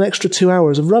 then add an extra 2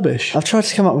 hours of rubbish. I've tried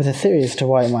to come up with a theory as to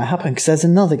why it might happen, because there's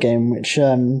another game which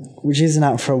isn't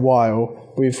out for a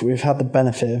while. We've had the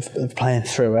benefit of playing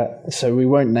through it, so we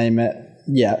won't name it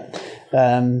yet.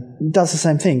 Does the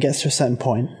same thing, gets to a certain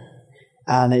point,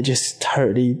 and it just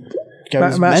totally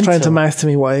goes Matt's mental. trying to mouth to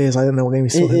me what it is. I don't know what game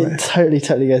he's talking about. It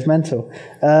totally goes mental.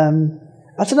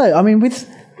 I don't know. I mean, with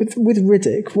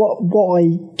Riddick, what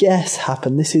I guess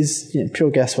happened, this is pure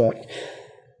guesswork.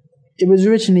 It was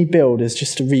originally billed as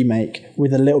just a remake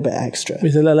with a little bit extra.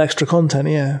 With a little extra content,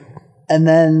 yeah. And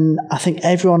then I think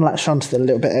everyone latched onto the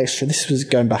little bit extra. This was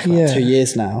going back about 2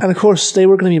 years now. And of course, they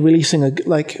were going to be releasing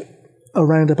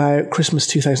around about Christmas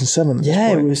 2007.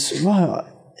 Yeah, it was, well,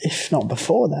 if not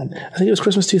before then. I think it was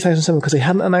Christmas 2007, because they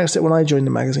hadn't announced it when I joined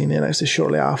the magazine. They announced it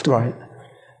shortly after. Right.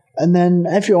 And then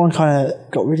everyone kind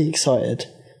of got really excited,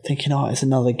 thinking, it's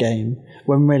another game,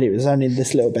 when really it was only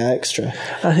this little bit extra.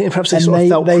 And I think perhaps they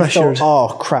felt pressured.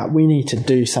 Thought, oh, crap, we need to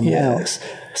do something else.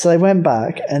 So they went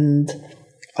back, and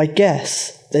I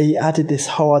guess they added this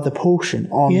whole other portion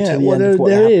on to the end of what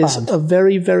there they had is planned. a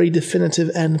very, very definitive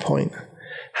endpoint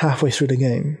halfway through the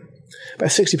game, about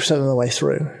 60% of the way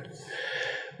through,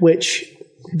 which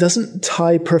doesn't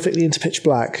tie perfectly into Pitch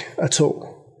Black at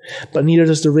all, but neither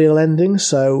does the real ending,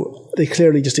 so they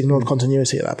clearly just ignored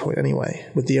continuity at that point anyway,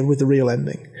 with the real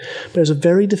ending. But there's a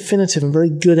very definitive and very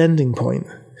good ending point,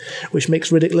 which makes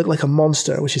Riddick look like a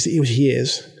monster, which he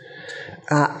is,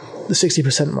 at the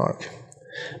 60% mark.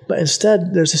 But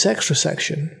instead, there's this extra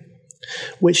section,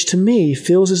 which to me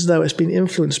feels as though it's been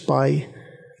influenced by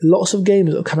lots of games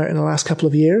that have come out in the last couple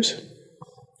of years.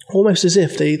 Almost as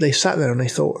if they sat there and they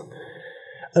thought,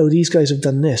 oh, these guys have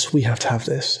done this, we have to have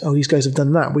this. Oh, these guys have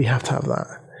done that, we have to have that.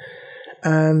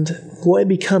 And what it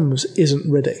becomes isn't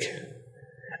Riddick.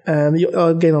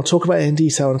 Again, I'll talk about it in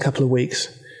detail in a couple of weeks,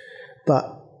 but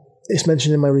it's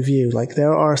mentioned in my review.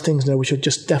 There are things there which are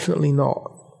just definitely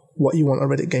not what you want a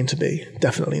Riddick game to be.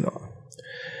 Definitely not.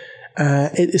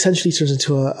 It essentially turns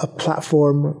into a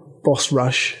platform boss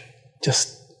rush.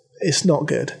 It's not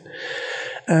good.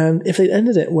 And if they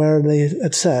ended it where they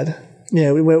had said,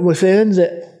 if they ended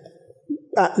it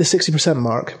at the 60%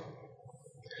 mark,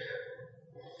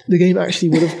 the game actually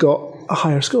would have got a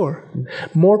higher score.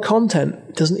 More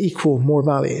content doesn't equal more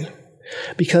value,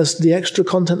 because the extra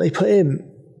content they put in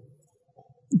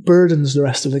burdens the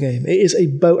rest of the game. It is a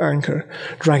boat anchor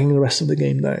dragging the rest of the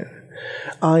game down.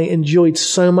 I enjoyed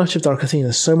so much of Dark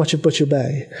Athena, so much of Butcher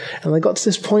Bay, and I got to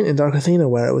this point in Dark Athena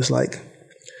where it was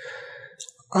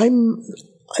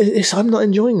I'm not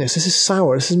enjoying this. This is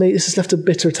sour. This has left a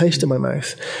bitter taste in my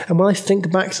mouth. And when I think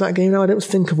back to that game now, I don't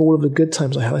think of all of the good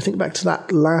times I had. I think back to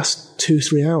that last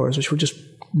 2-3 hours, which were just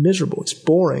miserable. It's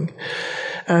boring.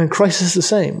 And Crysis is the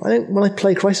same. When I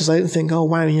play Crysis, I don't think, oh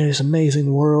wow, this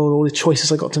amazing world, all the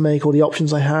choices I got to make, all the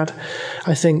options I had.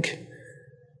 I think,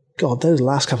 God, those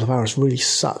last couple of hours really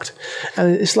sucked.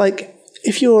 And it's it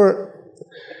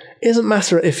doesn't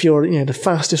matter if you're, the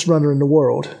fastest runner in the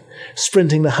world,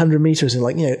 sprinting the 100 meters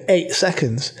in 8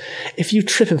 seconds. If you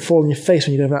trip and fall on your face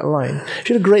when you go over that line, if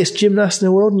you're the greatest gymnast in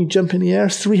the world and you jump in the air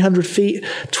 300 feet,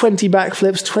 20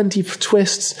 backflips, 20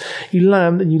 twists, you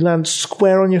land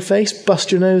square on your face,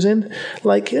 bust your nose in,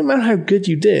 no matter how good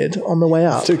you did on the way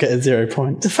up, still get 0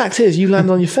 points. The fact is, you land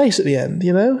on your face at the end.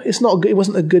 It's not good. It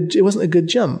wasn't a good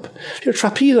jump. If you're a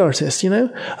trapeze artist,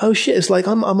 oh shit, it's I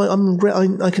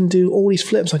can do all these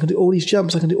flips, I can do all these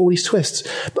jumps, I can do all these twists,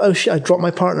 but oh shit, I dropped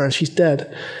my partner and she's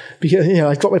dead. Because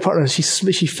I dropped my partner and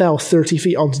she fell 30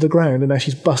 feet onto the ground and now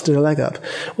she's busted her leg up.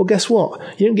 Well, guess what?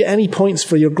 You don't get any points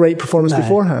for your great performance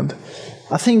beforehand.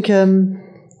 I think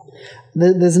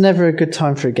there's never a good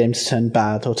time for a game to turn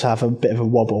bad or to have a bit of a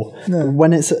wobble. No.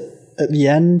 When it's at the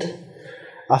end,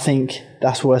 I think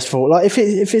that's worst of all. Like if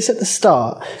it's at the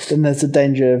start, then there's a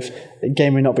danger of a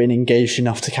gamer not being engaged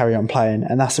enough to carry on playing,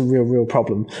 and that's a real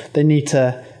problem. They need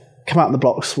to come out of the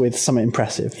blocks with something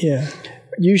impressive. Yeah.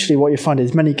 Usually what you find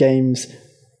is many games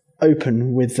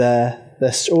open with their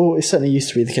or it certainly used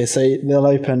to be the case, they'll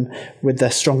open with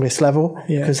their strongest level,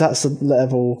 because that's the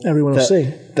level everyone will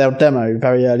see. They'll demo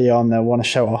very early on, they'll want to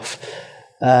show off.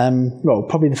 Well,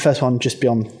 probably the first one just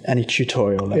beyond any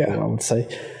tutorial level, I would say.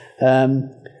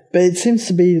 But it seems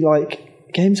to be like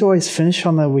games always finish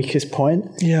on their weakest point.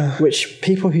 Yeah. Which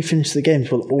people who finish the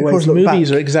games will always look back.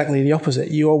 Movies are exactly the opposite.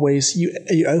 You always you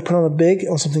open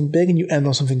on something big and you end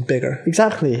on something bigger.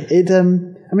 Exactly.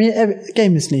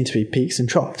 Games need to be peaks and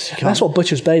troughs. That's what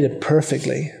Butcher's Bay did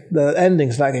perfectly. The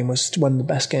endings of that game was one of the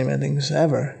best game endings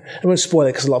ever. I won't spoil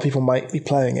it because a lot of people might be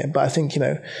playing it, but I think,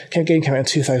 the game came out in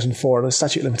 2004. The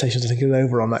statute of limitations, I think, is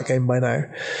over on that game by now.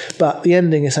 But the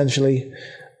ending, essentially,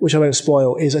 which I won't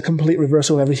spoil, is a complete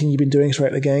reversal of everything you've been doing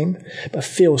throughout the game, but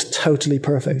feels totally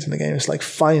perfect in the game. It's like,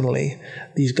 finally,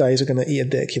 these guys are going to eat a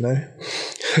dick,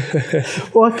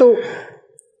 Well, I thought,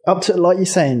 up to, like you're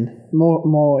saying,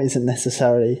 more isn't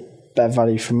necessarily better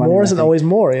value for money. More isn't always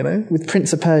more, With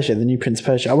Prince of Persia, the new Prince of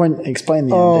Persia, I won't explain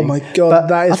the ending. Oh my God,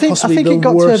 that is possibly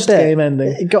the worst game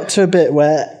ending. It got to a bit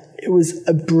where it was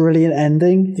a brilliant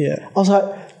ending. Yeah. I was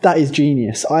like, that is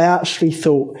genius. I actually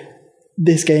thought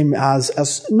this game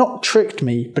has not tricked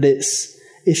me, but it's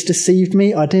deceived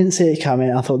me. I didn't see it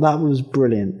coming. I thought that was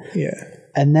brilliant. Yeah.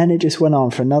 And then it just went on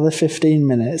for another 15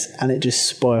 minutes, and it just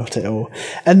spoilt it all.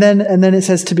 And then it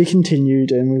says to be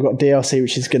continued, and we've got DLC,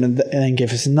 which is going to then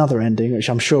give us another ending, which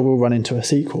I'm sure will run into a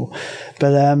sequel.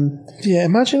 But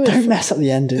imagine don't mess up the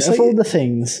ending of all the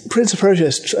things. Prince of Persia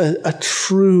is a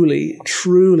truly,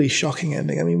 truly shocking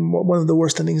ending. I mean, one of the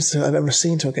worst endings I've ever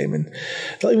seen to a game, and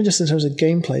not even just in terms of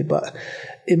gameplay, but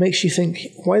it makes you think,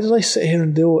 why did I sit here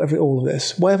and do all of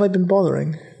this? Why have I been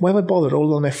bothering? Why have I bothered all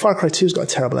along? Now, Far Cry 2's got a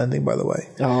terrible ending, by the way.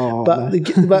 Oh, but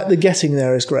the getting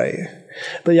there is great.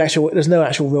 But there's no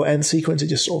actual real end sequence. It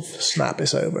just sort of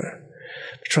it's over.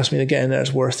 But trust me, the getting there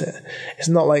is worth it. It's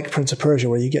not like Prince of Persia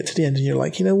where you get to the end and you're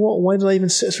like, you know what? Why did I even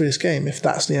sit through this game if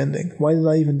that's the ending? Why did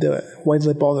I even do it? Why did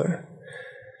I bother?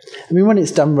 I mean, when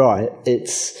it's done right,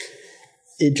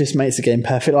 it just makes the game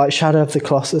perfect. Like Shadow of the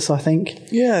Colossus, I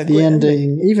think. Yeah, the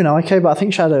ending, even Ico, but I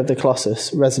think Shadow of the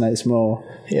Colossus resonates more.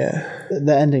 Yeah.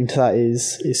 The ending to that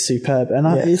is superb. And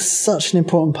it's such an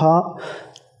important part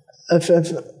of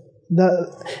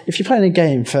that. If you're playing a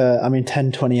game for,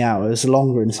 10, 20 hours,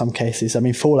 longer in some cases,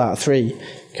 Fallout 3,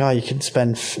 you can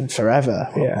spend forever.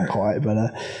 Well, not quite,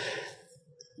 but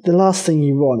the last thing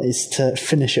you want is to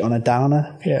finish it on a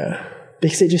downer. Yeah.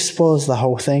 Because it just spoils the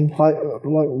whole thing. Like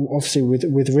obviously with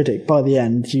Riddick, by the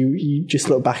end you just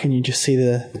look back and you just see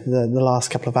the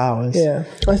last couple of hours. Yeah,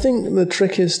 I think the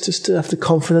trick is just to have the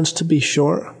confidence to be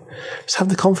short. Just have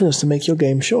the confidence to make your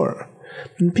game short.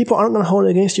 And people aren't going to hold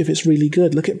it against you if it's really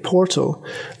good. Look at Portal.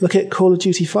 Look at Call of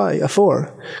Duty 4.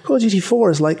 Call of Duty 4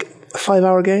 is like a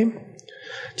 5-hour game.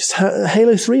 Just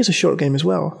Halo 3 is a short game as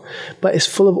well, but it's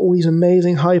full of all these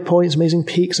amazing high points, amazing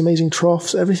peaks, amazing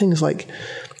troughs. Everything is like.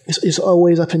 It's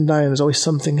always up and down. There's always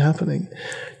something happening.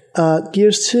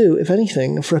 Gears 2, if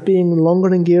anything, for being longer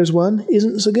than Gears 1,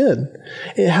 isn't so good.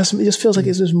 It just feels like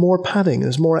there's more padding.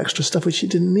 There's more extra stuff which you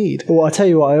didn't need. Well, I'll tell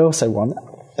you what I also want.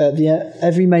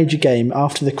 Every major game,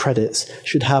 after the credits,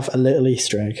 should have a little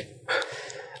Easter egg.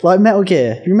 Like Metal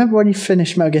Gear. You remember when you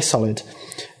finished Metal Gear Solid,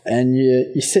 and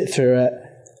you sit through it,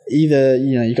 either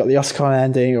you got the Oscar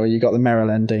ending or you got the Merrill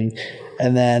ending,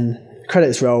 and then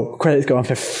credits roll, credits go on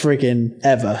for friggin'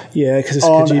 ever. Yeah, because it's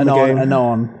on a Kojima and on game. and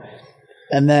on.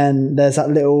 And then there's that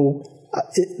little...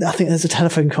 I think there's a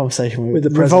telephone conversation with the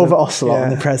Revolver Ocelot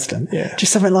and the President. Yeah.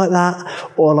 Just something like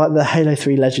that. Or like the Halo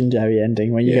 3 Legendary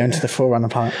ending where you go into the Forerunner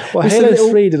planet. Well, Halo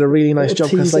 3 did a really nice job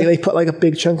because they put like a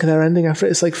big chunk of their ending after it.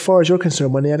 It's like, far as you're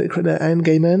concerned, when the end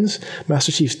game ends,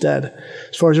 Master Chief's dead.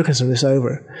 As far as you're concerned, it's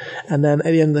over. And then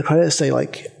at the end of the credits, they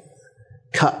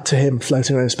cut to him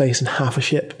floating around space in half a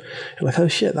ship. You're like, oh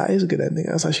shit, that is a good ending.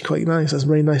 That's actually quite nice. That's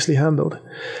very nicely handled.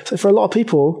 So for a lot of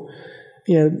people,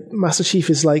 Master Chief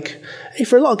is like, hey,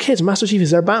 for a lot of kids, Master Chief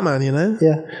is their Batman,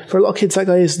 Yeah. For a lot of kids, that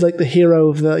guy is like the hero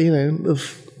of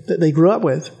that they grew up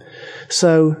with.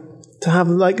 So to have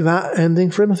like that ending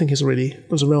for him, I think was a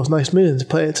real nice move. And to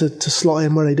put it to slot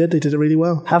in where they did it really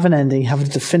well. Have an ending, have a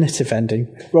definitive ending,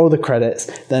 roll the credits,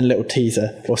 then a little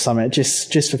teaser or something,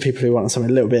 just for people who want something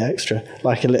a little bit extra,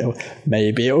 like a little,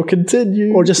 maybe it'll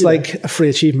continue. Or just like a free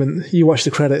achievement. You watch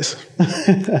the credits.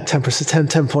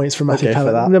 10 points for Matthew Pellet.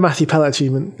 For that. The Matthew Pellet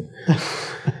achievement.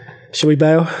 Shall we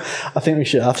bail? I think we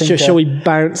should. Shall we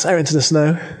bounce out into the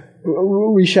snow?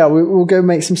 We shall. We'll go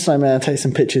make some snowmen and take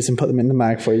some pictures and put them in the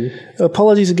mag for you.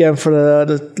 Apologies again for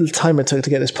the time it took to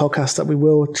get this podcast up. We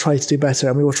will try to do better,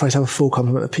 and we will try to have a full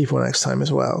complement of people next time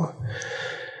as well.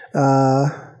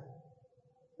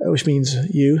 Which means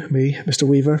you, me, Mr.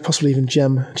 Weaver, possibly even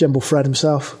Jemble Fred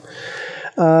himself.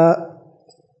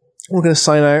 We're going to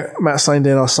sign out. Matt signed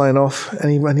in. I'll sign off.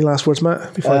 Any last words,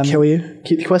 Matt, before I kill you?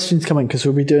 Keep the questions coming because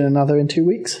we'll be doing another in 2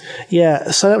 weeks. Yeah,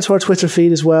 sign up to our Twitter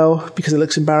feed as well because it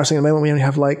looks embarrassing at the moment. We only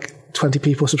have like 20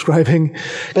 people subscribing.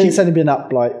 But it's only been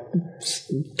up like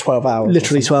 12 hours.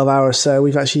 Literally 12 hours. So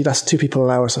that's 2 people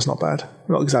an hour, so that's not bad.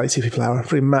 Not exactly 2 people an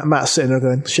hour. Matt's sitting there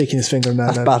going, shaking his finger. No,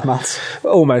 that's bad maths.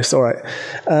 Almost, all right.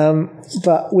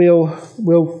 But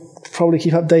we'll probably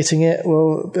keep updating it.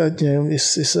 Well,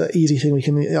 it's an easy thing we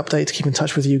can update to keep in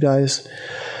touch with you guys.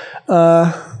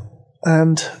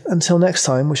 And until next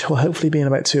time, which will hopefully be in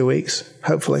about 2 weeks,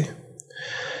 hopefully,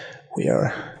 we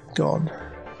are gone.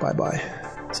 Bye-bye.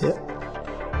 See ya.